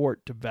in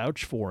court to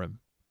vouch for him.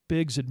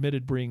 Biggs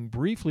admitted being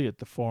briefly at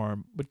the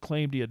farm, but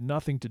claimed he had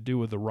nothing to do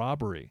with the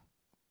robbery.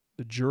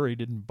 The jury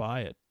didn't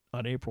buy it.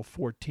 On April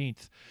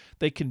 14th,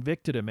 they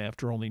convicted him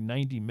after only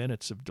 90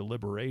 minutes of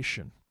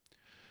deliberation.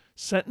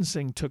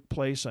 Sentencing took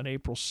place on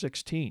April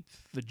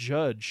 16th. The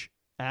judge,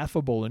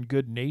 affable and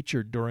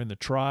good-natured during the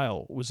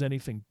trial, was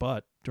anything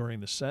but during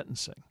the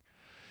sentencing.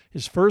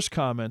 His first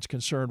comments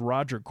concerned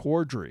Roger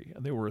Corddry,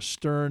 and they were a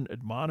stern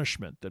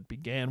admonishment that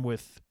began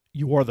with,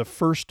 "You are the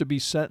first to be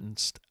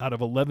sentenced out of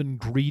 11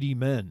 greedy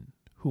men,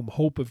 whom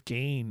hope of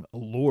gain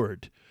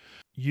allured.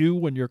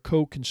 You and your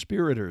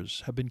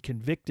co-conspirators have been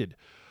convicted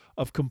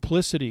of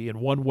complicity in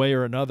one way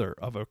or another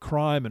of a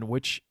crime in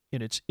which,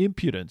 in its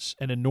impudence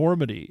and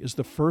enormity, is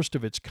the first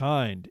of its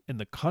kind in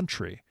the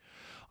country.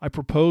 I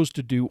propose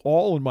to do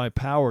all in my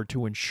power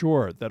to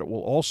ensure that it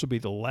will also be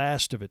the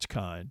last of its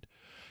kind.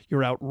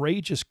 Your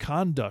outrageous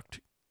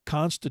conduct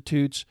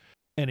constitutes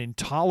an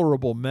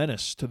intolerable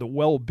menace to the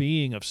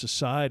well-being of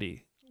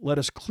society. Let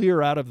us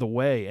clear out of the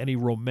way any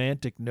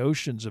romantic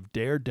notions of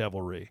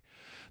daredevilry.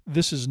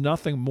 This is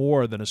nothing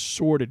more than a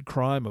sordid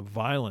crime of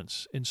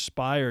violence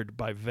inspired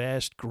by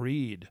vast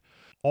greed.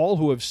 All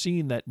who have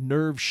seen that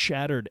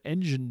nerve-shattered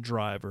engine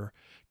driver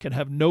can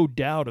have no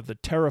doubt of the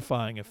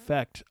terrifying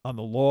effect on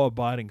the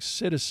law-abiding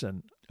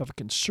citizen of a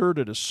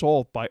concerted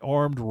assault by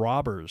armed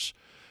robbers.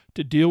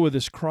 To deal with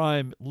this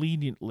crime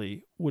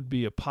leniently would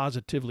be a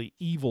positively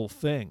evil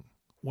thing.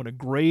 When a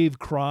grave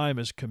crime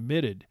is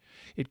committed,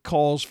 it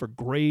calls for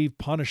grave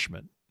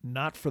punishment,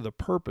 not for the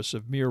purpose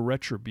of mere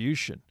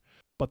retribution,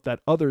 but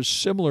that others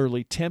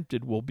similarly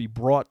tempted will be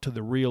brought to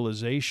the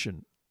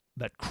realization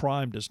that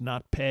crime does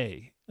not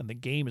pay and the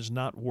game is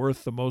not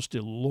worth the most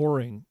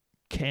alluring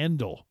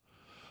candle.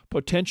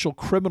 Potential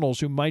criminals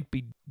who might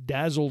be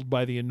dazzled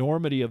by the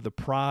enormity of the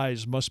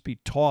prize must be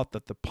taught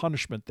that the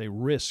punishment they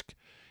risk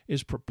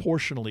is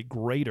proportionally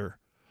greater.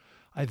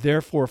 I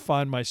therefore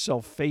find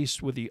myself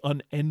faced with the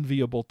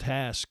unenviable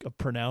task of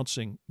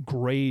pronouncing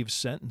grave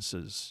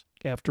sentences."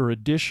 After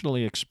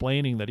additionally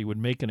explaining that he would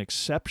make an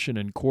exception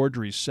in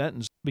Corddry's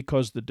sentence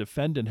because the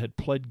defendant had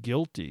pled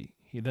guilty,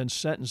 he then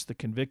sentenced the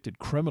convicted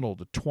criminal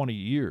to 20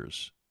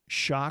 years.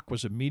 Shock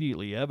was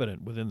immediately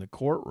evident within the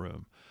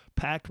courtroom,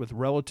 packed with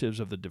relatives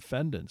of the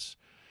defendants.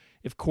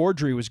 If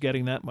Corddry was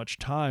getting that much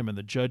time and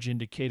the judge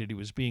indicated he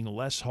was being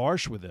less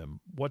harsh with him,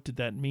 what did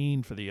that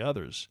mean for the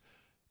others?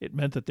 It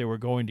meant that they were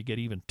going to get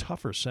even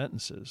tougher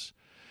sentences.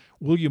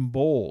 William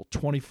Bowl,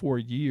 24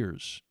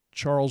 years.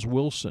 Charles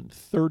Wilson,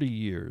 30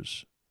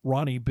 years.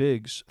 Ronnie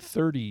Biggs,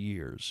 30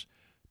 years.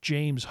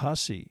 James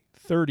Hussey,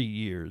 30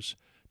 years.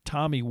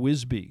 Tommy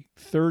Wisby,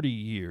 30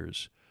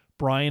 years.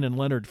 Brian and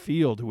Leonard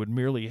Field, who had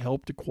merely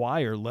helped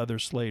acquire Leather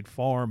Slade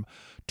Farm,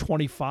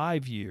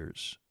 25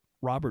 years.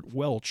 Robert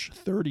Welch,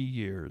 30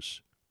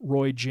 years.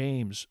 Roy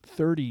James,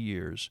 30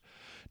 years.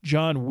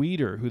 John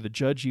Weeder, who the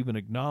judge even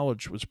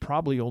acknowledged was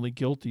probably only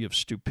guilty of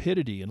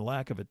stupidity and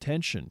lack of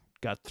attention,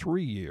 got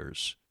 3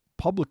 years.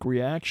 Public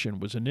reaction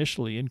was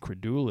initially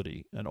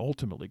incredulity and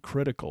ultimately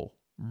critical.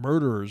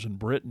 Murderers in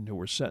Britain who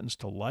were sentenced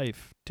to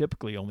life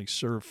typically only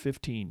served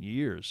 15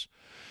 years.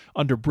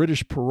 Under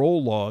British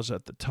parole laws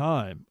at the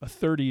time, a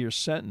 30-year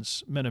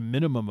sentence meant a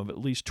minimum of at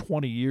least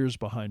 20 years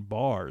behind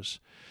bars.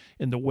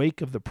 In the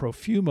wake of the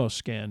Profumo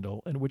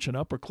scandal, in which an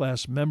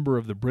upper-class member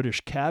of the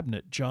British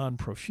cabinet, John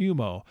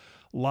Profumo,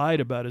 lied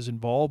about his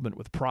involvement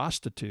with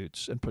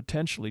prostitutes and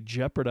potentially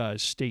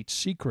jeopardized state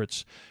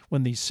secrets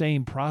when these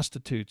same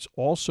prostitutes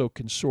also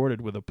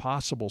consorted with a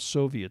possible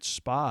Soviet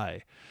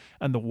spy,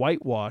 and the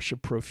whitewash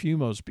of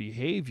Profumo's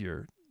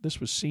behavior, this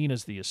was seen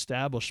as the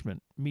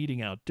establishment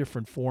meting out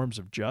different forms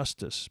of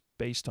justice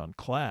based on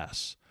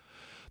class.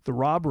 The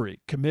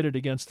robbery, committed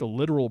against the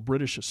literal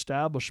British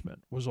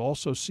establishment, was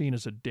also seen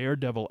as a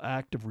daredevil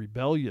act of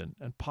rebellion,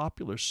 and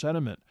popular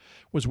sentiment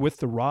was with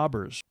the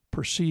robbers,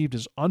 perceived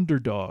as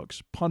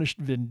underdogs, punished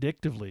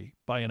vindictively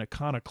by an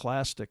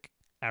iconoclastic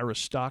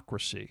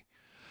aristocracy.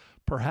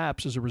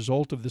 Perhaps as a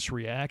result of this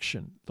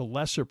reaction, the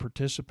lesser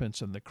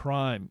participants in the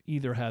crime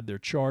either had their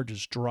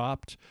charges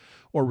dropped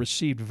or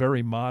received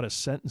very modest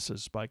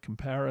sentences by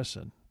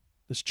comparison.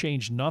 This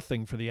changed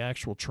nothing for the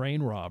actual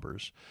train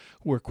robbers,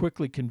 who were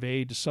quickly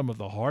conveyed to some of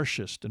the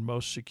harshest and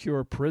most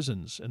secure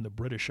prisons in the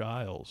British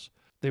Isles.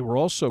 They were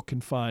also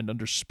confined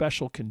under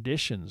special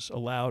conditions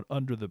allowed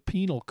under the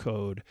Penal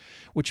Code,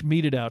 which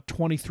meted out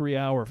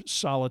 23-hour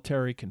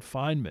solitary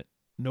confinement,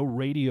 no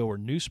radio or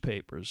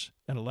newspapers,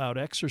 and allowed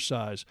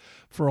exercise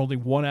for only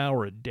 1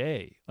 hour a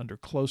day under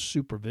close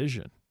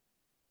supervision.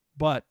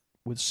 But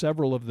with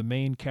several of the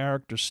main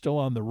characters still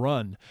on the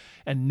run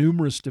and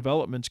numerous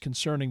developments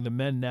concerning the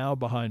men now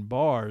behind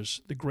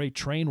bars, the great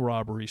train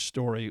robbery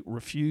story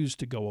refused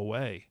to go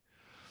away.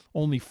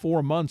 Only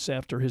 4 months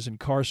after his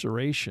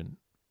incarceration,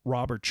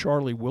 robber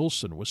Charlie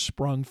Wilson was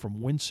sprung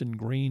from Winson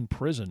Green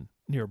Prison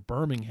near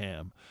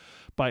Birmingham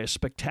by a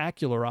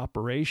spectacular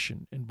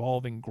operation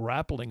involving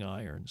grappling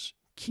irons,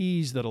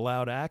 keys that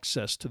allowed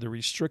access to the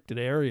restricted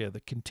area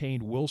that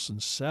contained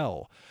Wilson's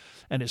cell,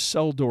 and his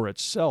cell door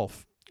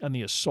itself, and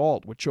the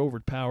assault which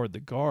overpowered the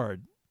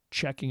guard,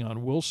 checking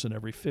on Wilson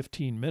every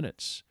 15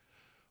 minutes.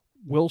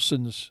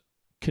 Wilson's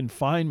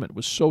confinement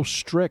was so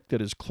strict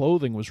that his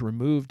clothing was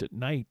removed at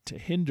night to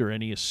hinder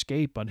any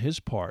escape on his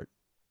part.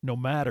 No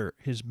matter,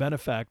 his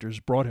benefactors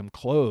brought him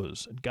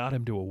clothes and got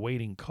him to a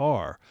waiting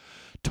car.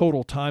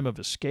 Total time of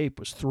escape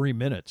was 3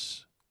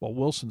 minutes, while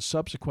Wilson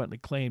subsequently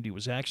claimed he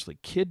was actually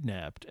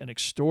kidnapped and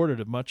extorted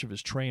of much of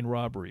his train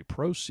robbery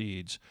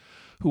proceeds.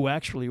 Who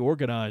actually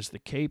organized the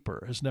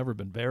caper has never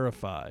been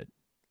verified.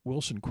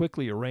 Wilson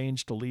quickly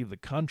arranged to leave the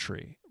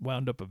country,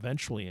 wound up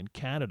eventually in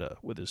Canada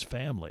with his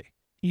family.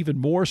 Even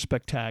more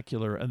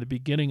spectacular and the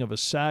beginning of a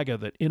saga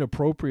that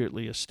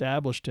inappropriately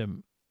established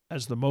him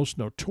as the most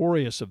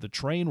notorious of the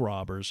train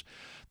robbers,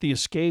 the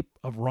escape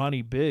of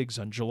Ronnie Biggs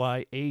on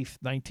July 8,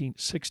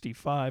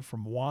 1965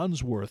 from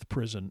Wandsworth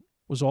Prison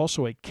was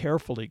also a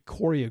carefully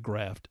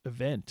choreographed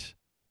event.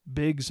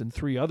 Biggs and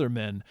 3 other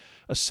men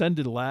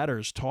ascended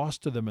ladders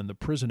tossed to them in the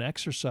prison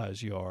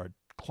exercise yard,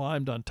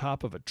 climbed on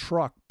top of a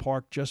truck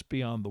parked just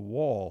beyond the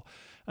wall,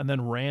 and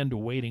then ran to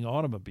waiting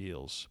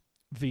automobiles.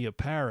 Via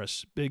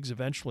Paris, Biggs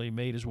eventually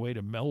made his way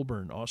to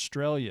Melbourne,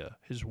 Australia.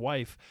 His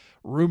wife,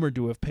 rumored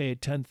to have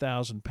paid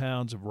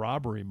 £10,000 of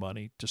robbery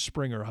money to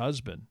spring her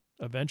husband,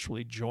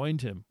 eventually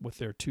joined him with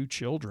their 2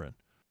 children.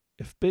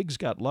 If Biggs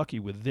got lucky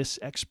with this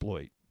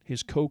exploit,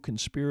 his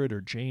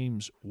co-conspirator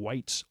James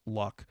White's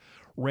luck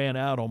ran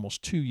out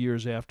almost 2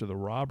 years after the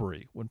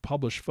robbery, when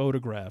published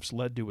photographs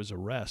led to his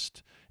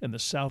arrest in the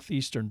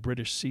southeastern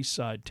British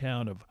seaside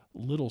town of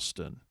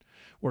Littlestown,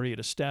 where he had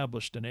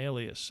established an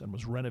alias and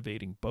was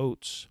renovating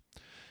boats.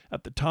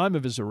 At the time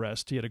of his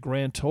arrest, he had a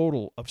grand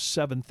total of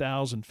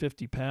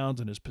 £7,050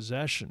 in his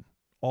possession,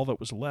 all that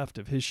was left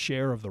of his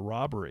share of the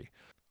robbery.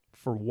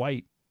 For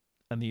White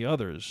and the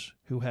others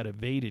who had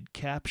evaded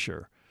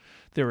capture,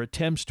 their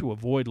attempts to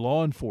avoid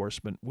law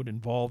enforcement would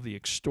involve the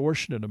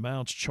extortionate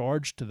amounts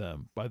charged to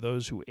them by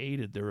those who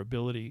aided their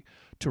ability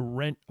to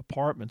rent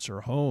apartments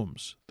or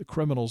homes, the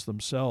criminals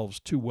themselves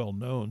too well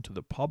known to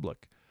the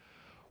public.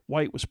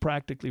 White was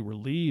practically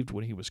relieved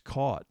when he was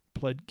caught,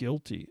 pled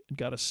guilty, and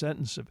got a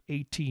sentence of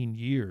 18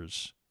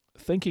 years.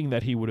 Thinking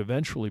that he would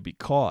eventually be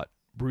caught,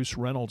 Bruce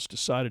Reynolds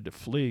decided to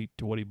flee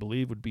to what he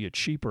believed would be a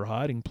cheaper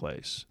hiding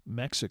place,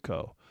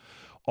 Mexico.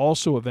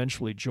 Also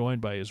eventually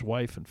joined by his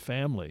wife and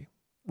family,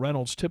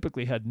 Reynolds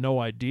typically had no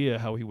idea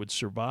how he would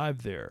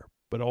survive there,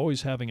 but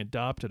always having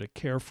adopted a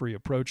carefree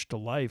approach to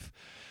life,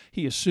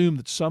 he assumed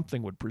that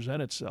something would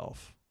present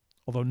itself.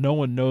 Although no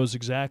one knows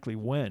exactly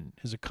when,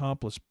 his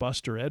accomplice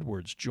Buster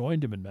Edwards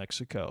joined him in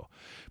Mexico.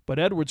 But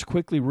Edwards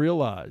quickly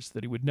realized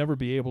that he would never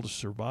be able to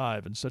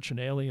survive in such an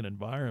alien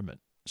environment,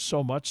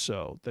 so much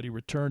so that he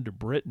returned to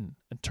Britain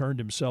and turned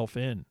himself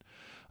in,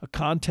 a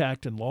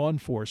contact in law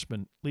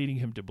enforcement leading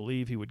him to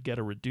believe he would get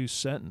a reduced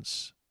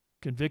sentence.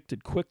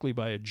 Convicted quickly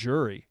by a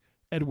jury,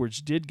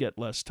 Edwards did get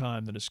less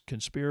time than his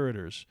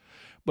conspirators,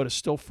 but a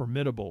still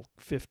formidable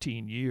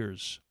 15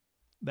 years.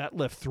 That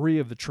left 3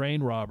 of the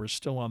train robbers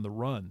still on the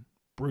run: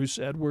 Bruce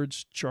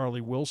Edwards, Charlie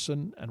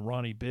Wilson, and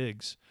Ronnie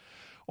Biggs.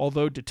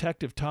 Although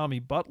Detective Tommy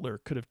Butler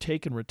could have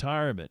taken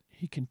retirement,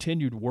 he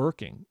continued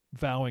working,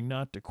 vowing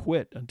not to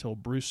quit until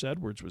Bruce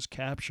Edwards was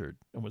captured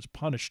and was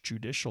punished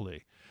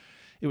judicially.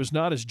 It was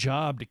not his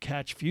job to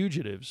catch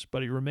fugitives,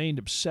 but he remained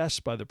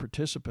obsessed by the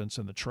participants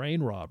in the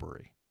train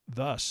robbery.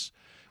 Thus,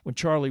 when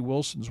Charlie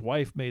Wilson's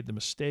wife made the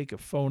mistake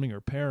of phoning her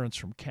parents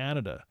from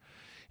Canada,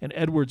 and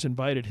Edwards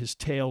invited his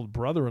tailed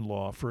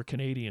brother-in-law for a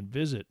Canadian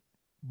visit,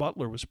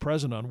 Butler was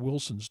present on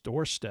Wilson's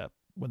doorstep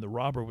when the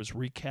robber was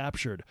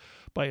recaptured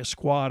by a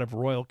squad of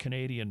Royal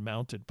Canadian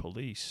Mounted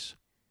Police.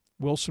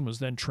 Wilson was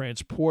then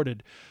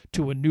transported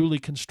to a newly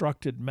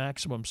constructed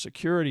maximum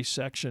security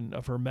section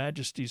of Her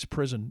Majesty's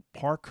Prison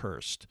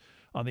Parkhurst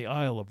on the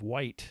Isle of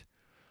Wight.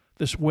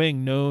 This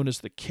wing, known as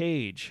the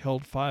Cage,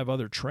 held 5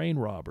 other train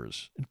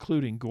robbers,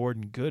 including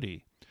Gordon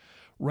Goody.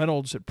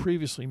 Reynolds had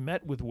previously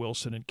met with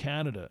Wilson in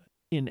Canada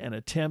in an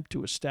attempt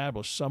to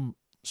establish some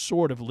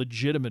sort of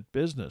legitimate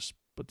business,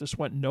 but this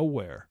went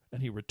nowhere,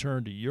 and he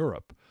returned to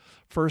Europe,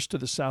 first to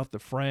the south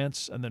of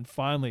France and then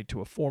finally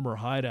to a former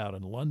hideout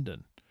in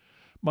London.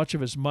 Much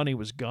of his money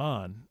was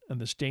gone, and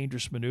this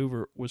dangerous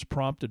maneuver was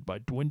prompted by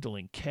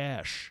dwindling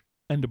cash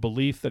and a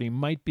belief that he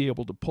might be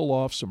able to pull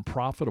off some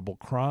profitable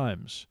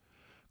crimes.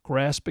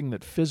 Grasping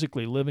that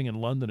physically living in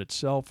London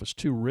itself was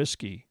too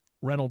risky,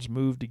 Reynolds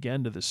moved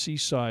again to the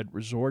seaside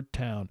resort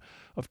town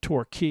of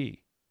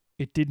Torquay.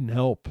 It didn't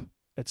help.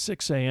 At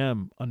 6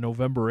 a.m. on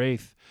November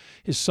 8th,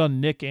 his son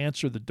Nick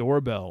answered the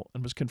doorbell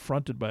and was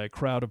confronted by a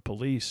crowd of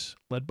police,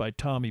 led by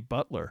Tommy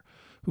Butler,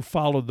 who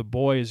followed the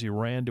boy as he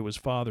ran to his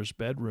father's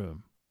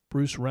bedroom.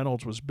 Bruce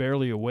Reynolds was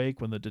barely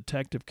awake when the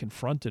detective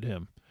confronted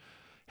him.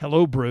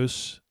 "Hello,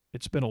 Bruce.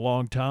 It's been a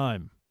long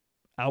time."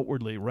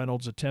 Outwardly,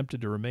 Reynolds attempted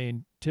to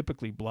remain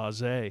typically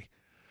blasé.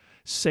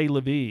 "C'est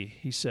la vie,"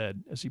 he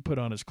said as he put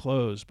on his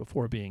clothes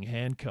before being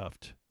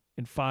handcuffed.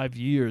 In 5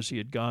 years, he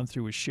had gone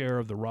through his share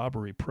of the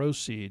robbery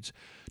proceeds,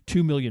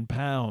 £2 million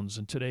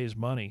in today's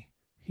money.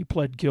 He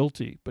pled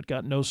guilty, but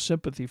got no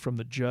sympathy from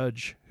the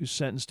judge, who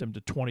sentenced him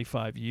to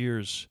 25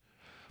 years.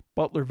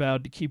 Butler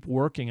vowed to keep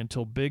working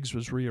until Biggs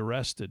was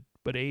rearrested,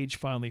 but age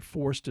finally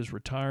forced his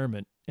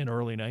retirement in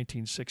early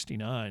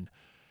 1969.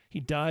 He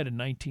died in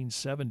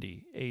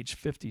 1970, aged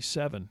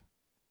 57.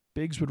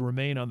 Biggs would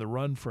remain on the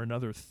run for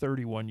another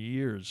 31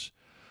 years.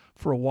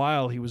 For a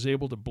while, he was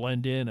able to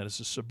blend in as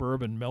a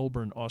suburban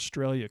Melbourne,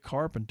 Australia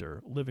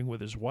carpenter, living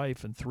with his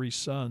wife and 3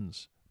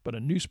 sons. But a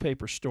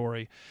newspaper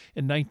story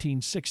in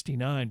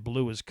 1969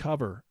 blew his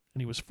cover,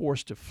 and he was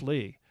forced to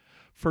flee,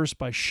 first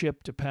by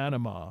ship to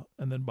Panama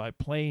and then by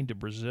plane to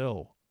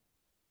Brazil.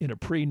 In a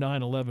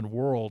pre-9/11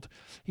 world,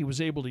 he was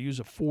able to use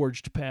a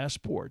forged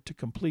passport to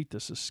complete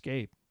this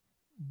escape.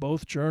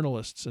 Both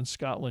journalists in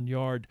Scotland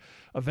Yard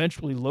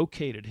eventually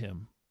located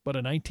him, but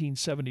a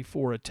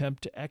 1974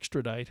 attempt to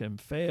extradite him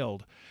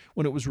failed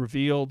when it was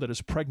revealed that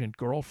his pregnant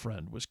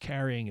girlfriend was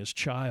carrying his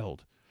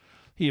child.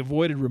 He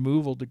avoided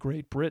removal to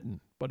Great Britain,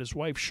 but his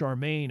wife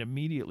Charmaine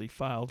immediately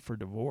filed for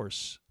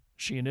divorce.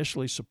 She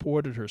initially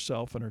supported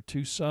herself and her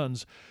 2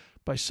 sons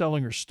by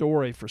selling her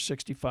story for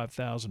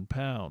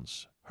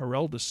 £65,000, her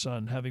eldest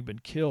son having been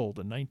killed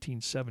in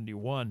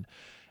 1971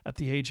 at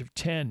the age of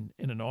 10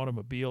 in an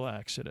automobile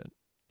accident.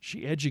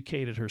 She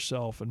educated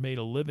herself and made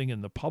a living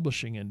in the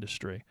publishing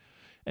industry,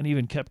 and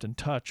even kept in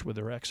touch with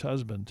her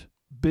ex-husband.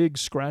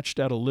 Biggs scratched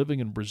out a living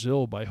in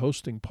Brazil by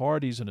hosting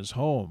parties in his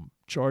home,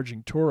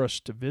 charging tourists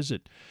to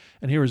visit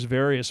and hear his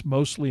various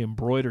mostly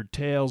embroidered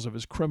tales of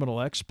his criminal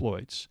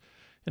exploits.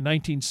 In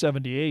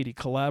 1978, he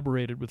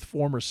collaborated with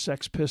former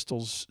Sex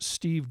Pistols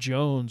Steve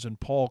Jones and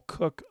Paul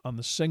Cook on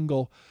the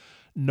single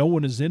No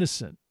One Is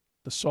Innocent,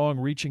 the song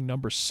reaching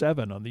number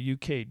 7 on the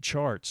UK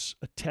charts,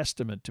 a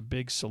testament to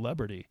Biggs'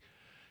 celebrity.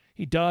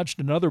 He dodged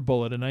another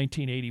bullet in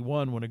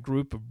 1981 when a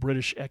group of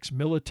British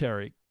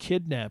ex-military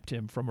kidnapped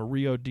him from a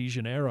Rio de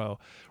Janeiro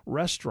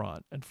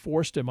restaurant and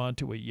forced him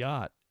onto a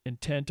yacht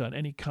intent on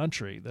any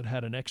country that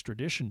had an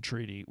extradition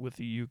treaty with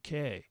the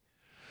UK.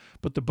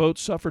 But the boat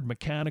suffered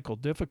mechanical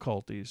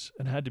difficulties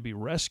and had to be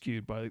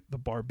rescued by the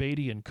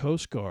Barbadian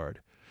Coast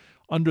Guard.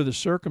 Under the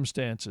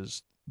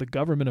circumstances, the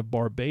government of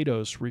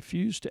Barbados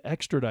refused to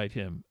extradite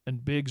him,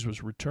 and Biggs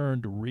was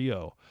returned to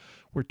Rio,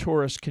 where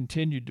tourists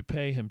continued to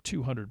pay him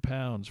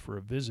 £200 for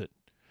a visit.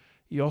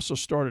 He also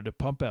started to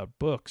pump out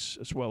books,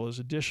 as well as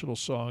additional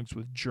songs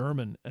with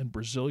German and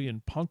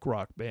Brazilian punk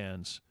rock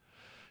bands.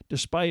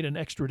 Despite an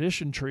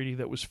extradition treaty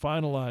that was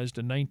finalized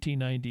in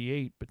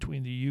 1998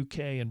 between the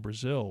UK and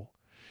Brazil,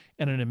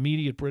 and an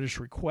immediate British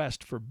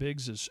request for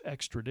Biggs's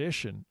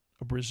extradition,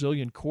 a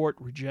Brazilian court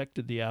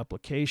rejected the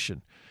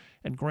application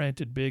and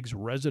granted Biggs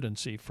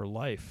residency for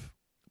life.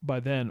 By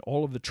then,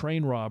 all of the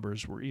train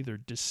robbers were either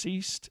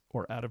deceased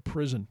or out of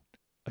prison.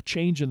 A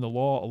change in the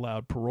law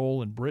allowed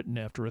parole in Britain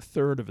after a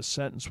third of a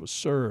sentence was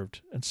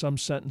served, and some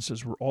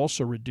sentences were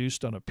also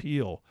reduced on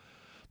appeal.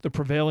 The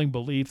prevailing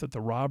belief that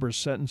the robbers'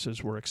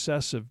 sentences were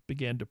excessive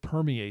began to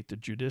permeate the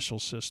judicial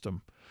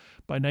system.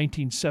 By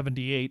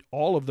 1978,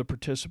 all of the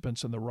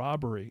participants in the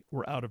robbery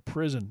were out of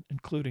prison,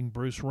 including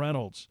Bruce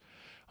Reynolds.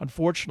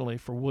 Unfortunately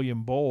for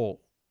William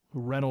Bowl, who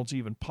Reynolds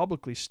even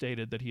publicly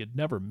stated that he had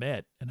never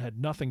met and had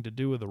nothing to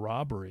do with the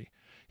robbery,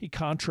 he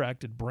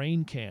contracted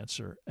brain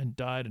cancer and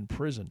died in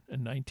prison in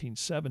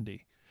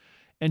 1970.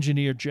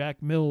 Engineer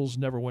Jack Mills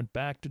never went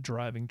back to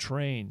driving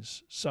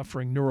trains,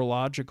 suffering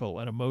neurological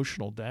and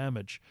emotional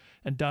damage,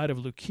 and died of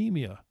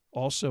leukemia,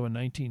 also in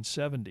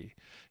 1970,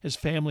 his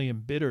family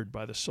embittered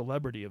by the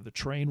celebrity of the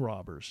train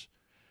robbers.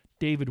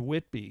 David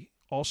Whitby,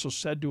 also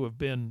said to have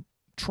been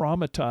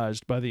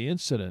traumatized by the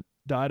incident,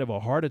 died of a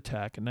heart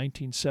attack in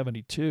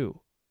 1972,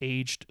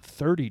 aged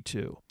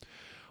 32.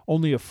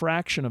 Only a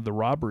fraction of the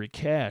robbery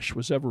cash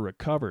was ever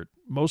recovered,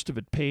 most of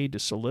it paid to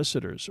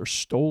solicitors or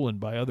stolen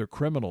by other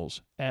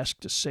criminals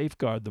asked to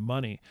safeguard the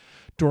money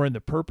during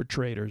the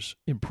perpetrator's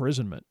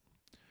imprisonment.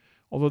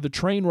 Although the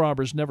train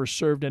robbers never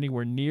served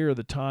anywhere near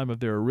the time of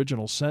their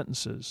original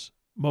sentences,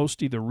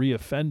 most either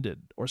reoffended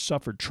or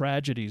suffered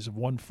tragedies of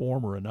one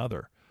form or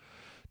another.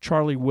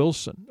 Charlie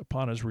Wilson,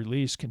 upon his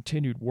release,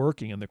 continued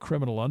working in the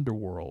criminal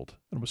underworld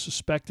and was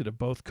suspected of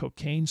both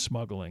cocaine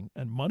smuggling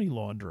and money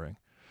laundering.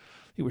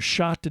 He was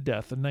shot to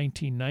death in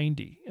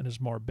 1990 in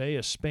his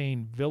Marbella,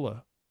 Spain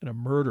villa in a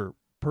murder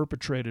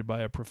perpetrated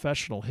by a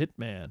professional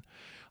hitman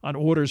on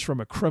orders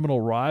from a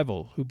criminal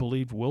rival who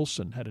believed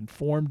Wilson had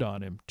informed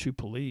on him to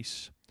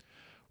police.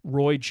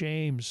 Roy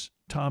James,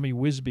 Tommy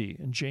Wisby,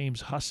 and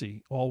James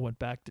Hussey all went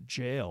back to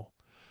jail.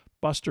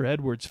 Buster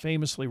Edwards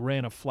famously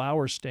ran a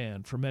flower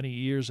stand for many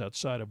years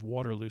outside of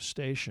Waterloo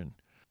Station.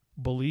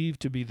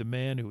 Believed to be the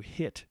man who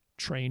hit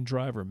train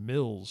driver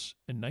Mills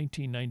in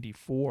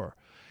 1994,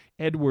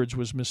 Edwards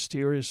was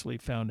mysteriously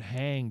found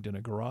hanged in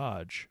a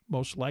garage,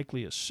 most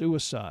likely a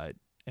suicide,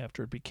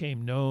 after it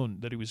became known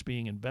that he was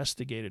being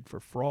investigated for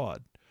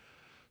fraud.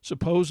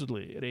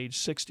 Supposedly, at age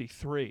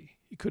 63,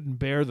 he couldn't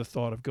bear the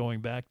thought of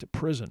going back to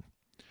prison.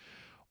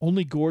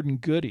 Only Gordon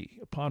Goody,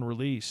 upon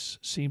release,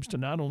 seems to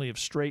not only have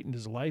straightened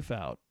his life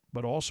out,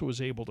 but also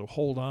was able to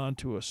hold on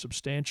to a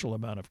substantial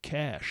amount of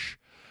cash.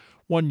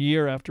 1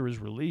 year after his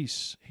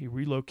release, he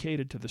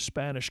relocated to the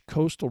Spanish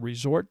coastal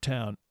resort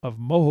town of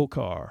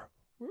Mojocar,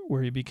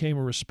 where he became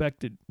a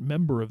respected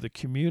member of the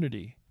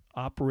community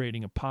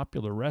operating a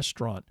popular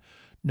restaurant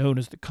known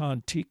as the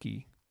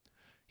Kon-Tiki.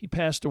 He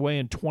passed away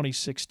in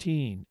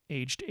 2016,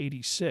 aged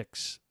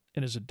 86,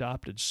 in his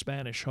adopted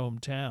Spanish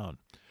hometown.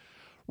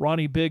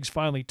 Ronnie Biggs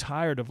finally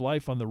tired of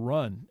life on the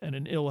run and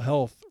in ill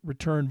health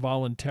returned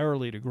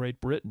voluntarily to Great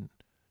Britain.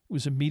 He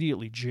was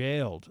immediately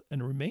jailed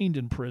and remained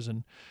in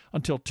prison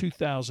until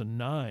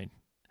 2009.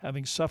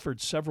 Having suffered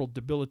several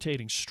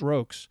debilitating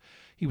strokes,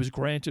 he was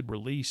granted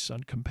release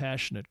on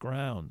compassionate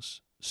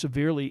grounds.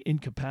 Severely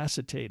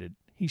incapacitated,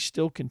 he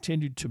still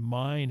continued to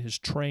mine his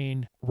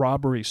train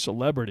robbery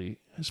celebrity.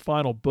 His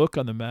final book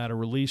on the matter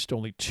released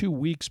only 2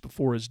 weeks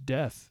before his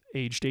death,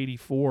 aged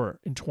 84,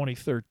 in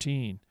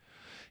 2013.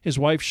 His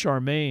wife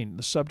Charmaine,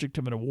 the subject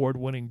of an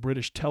award-winning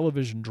British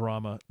television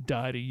drama,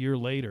 died a year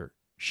later.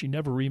 She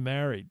never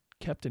remarried,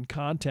 kept in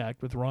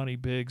contact with Ronnie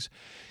Biggs,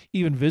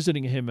 even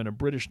visiting him in a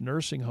British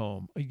nursing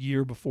home a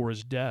year before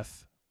his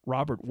death.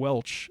 Robert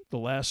Welch, the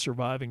last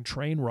surviving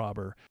train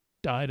robber,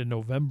 died in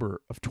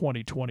November of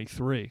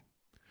 2023.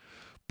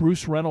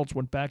 Bruce Reynolds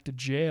went back to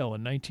jail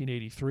in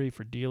 1983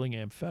 for dealing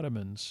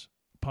amphetamines.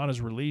 Upon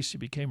his release, he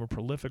became a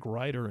prolific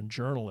writer and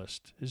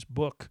journalist. His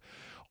book,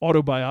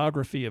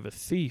 Autobiography of a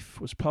Thief,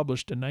 was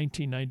published in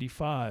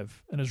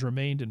 1995 and has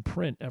remained in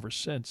print ever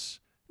since.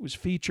 It was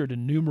featured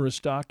in numerous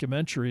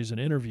documentaries and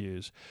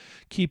interviews,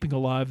 keeping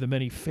alive the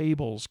many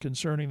fables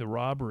concerning the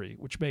robbery,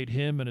 which made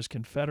him and his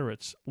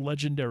Confederates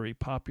legendary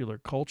popular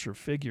culture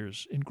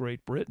figures in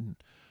Great Britain.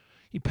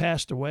 He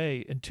passed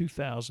away in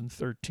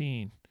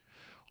 2013.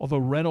 Although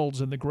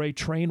Reynolds and the Great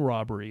Train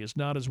Robbery is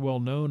not as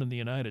well known in the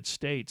United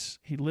States,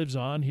 he lives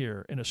on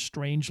here in a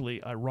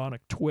strangely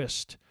ironic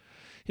twist.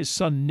 His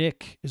son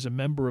Nick is a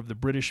member of the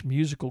British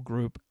musical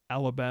group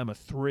Alabama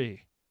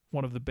 3.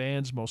 One of the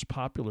band's most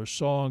popular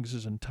songs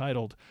is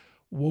entitled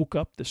Woke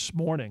Up This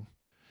Morning.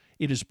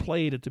 It is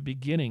played at the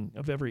beginning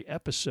of every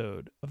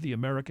episode of the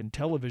American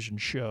television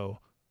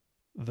show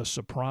The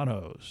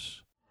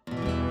Sopranos.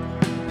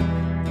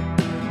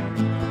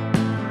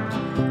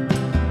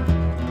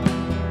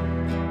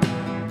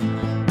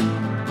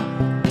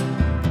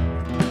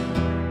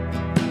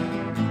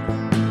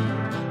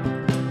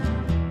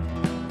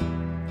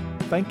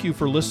 Thank you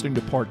for listening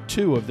to part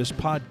 2 of this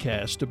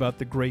podcast about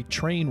the Great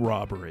Train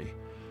Robbery.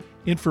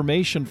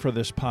 Information for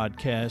this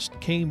podcast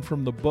came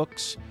from the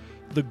books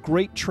The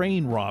Great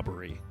Train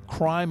Robbery,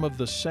 Crime of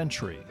the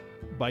Century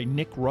by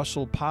Nick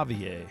Russell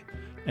Pavier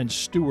and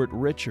Stuart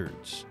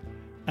Richards,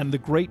 and The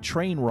Great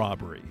Train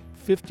Robbery,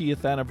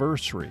 50th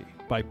Anniversary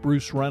by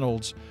Bruce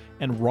Reynolds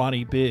and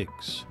Ronnie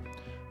Biggs.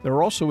 There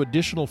are also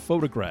additional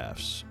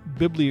photographs,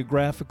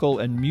 bibliographical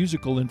and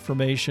musical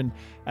information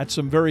at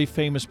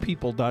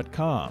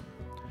someveryfamouspeople.com.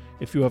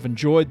 If you have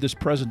enjoyed this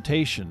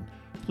presentation,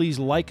 please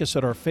like us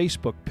at our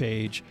Facebook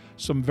page,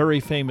 Some Very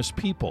Famous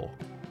People,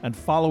 and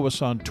follow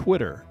us on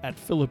Twitter at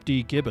Philip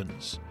D.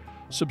 Gibbons.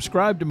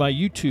 Subscribe to my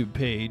YouTube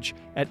page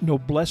at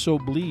Noblesse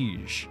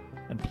Oblige,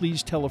 and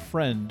please tell a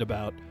friend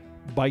about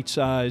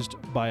bite-sized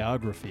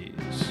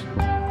biographies.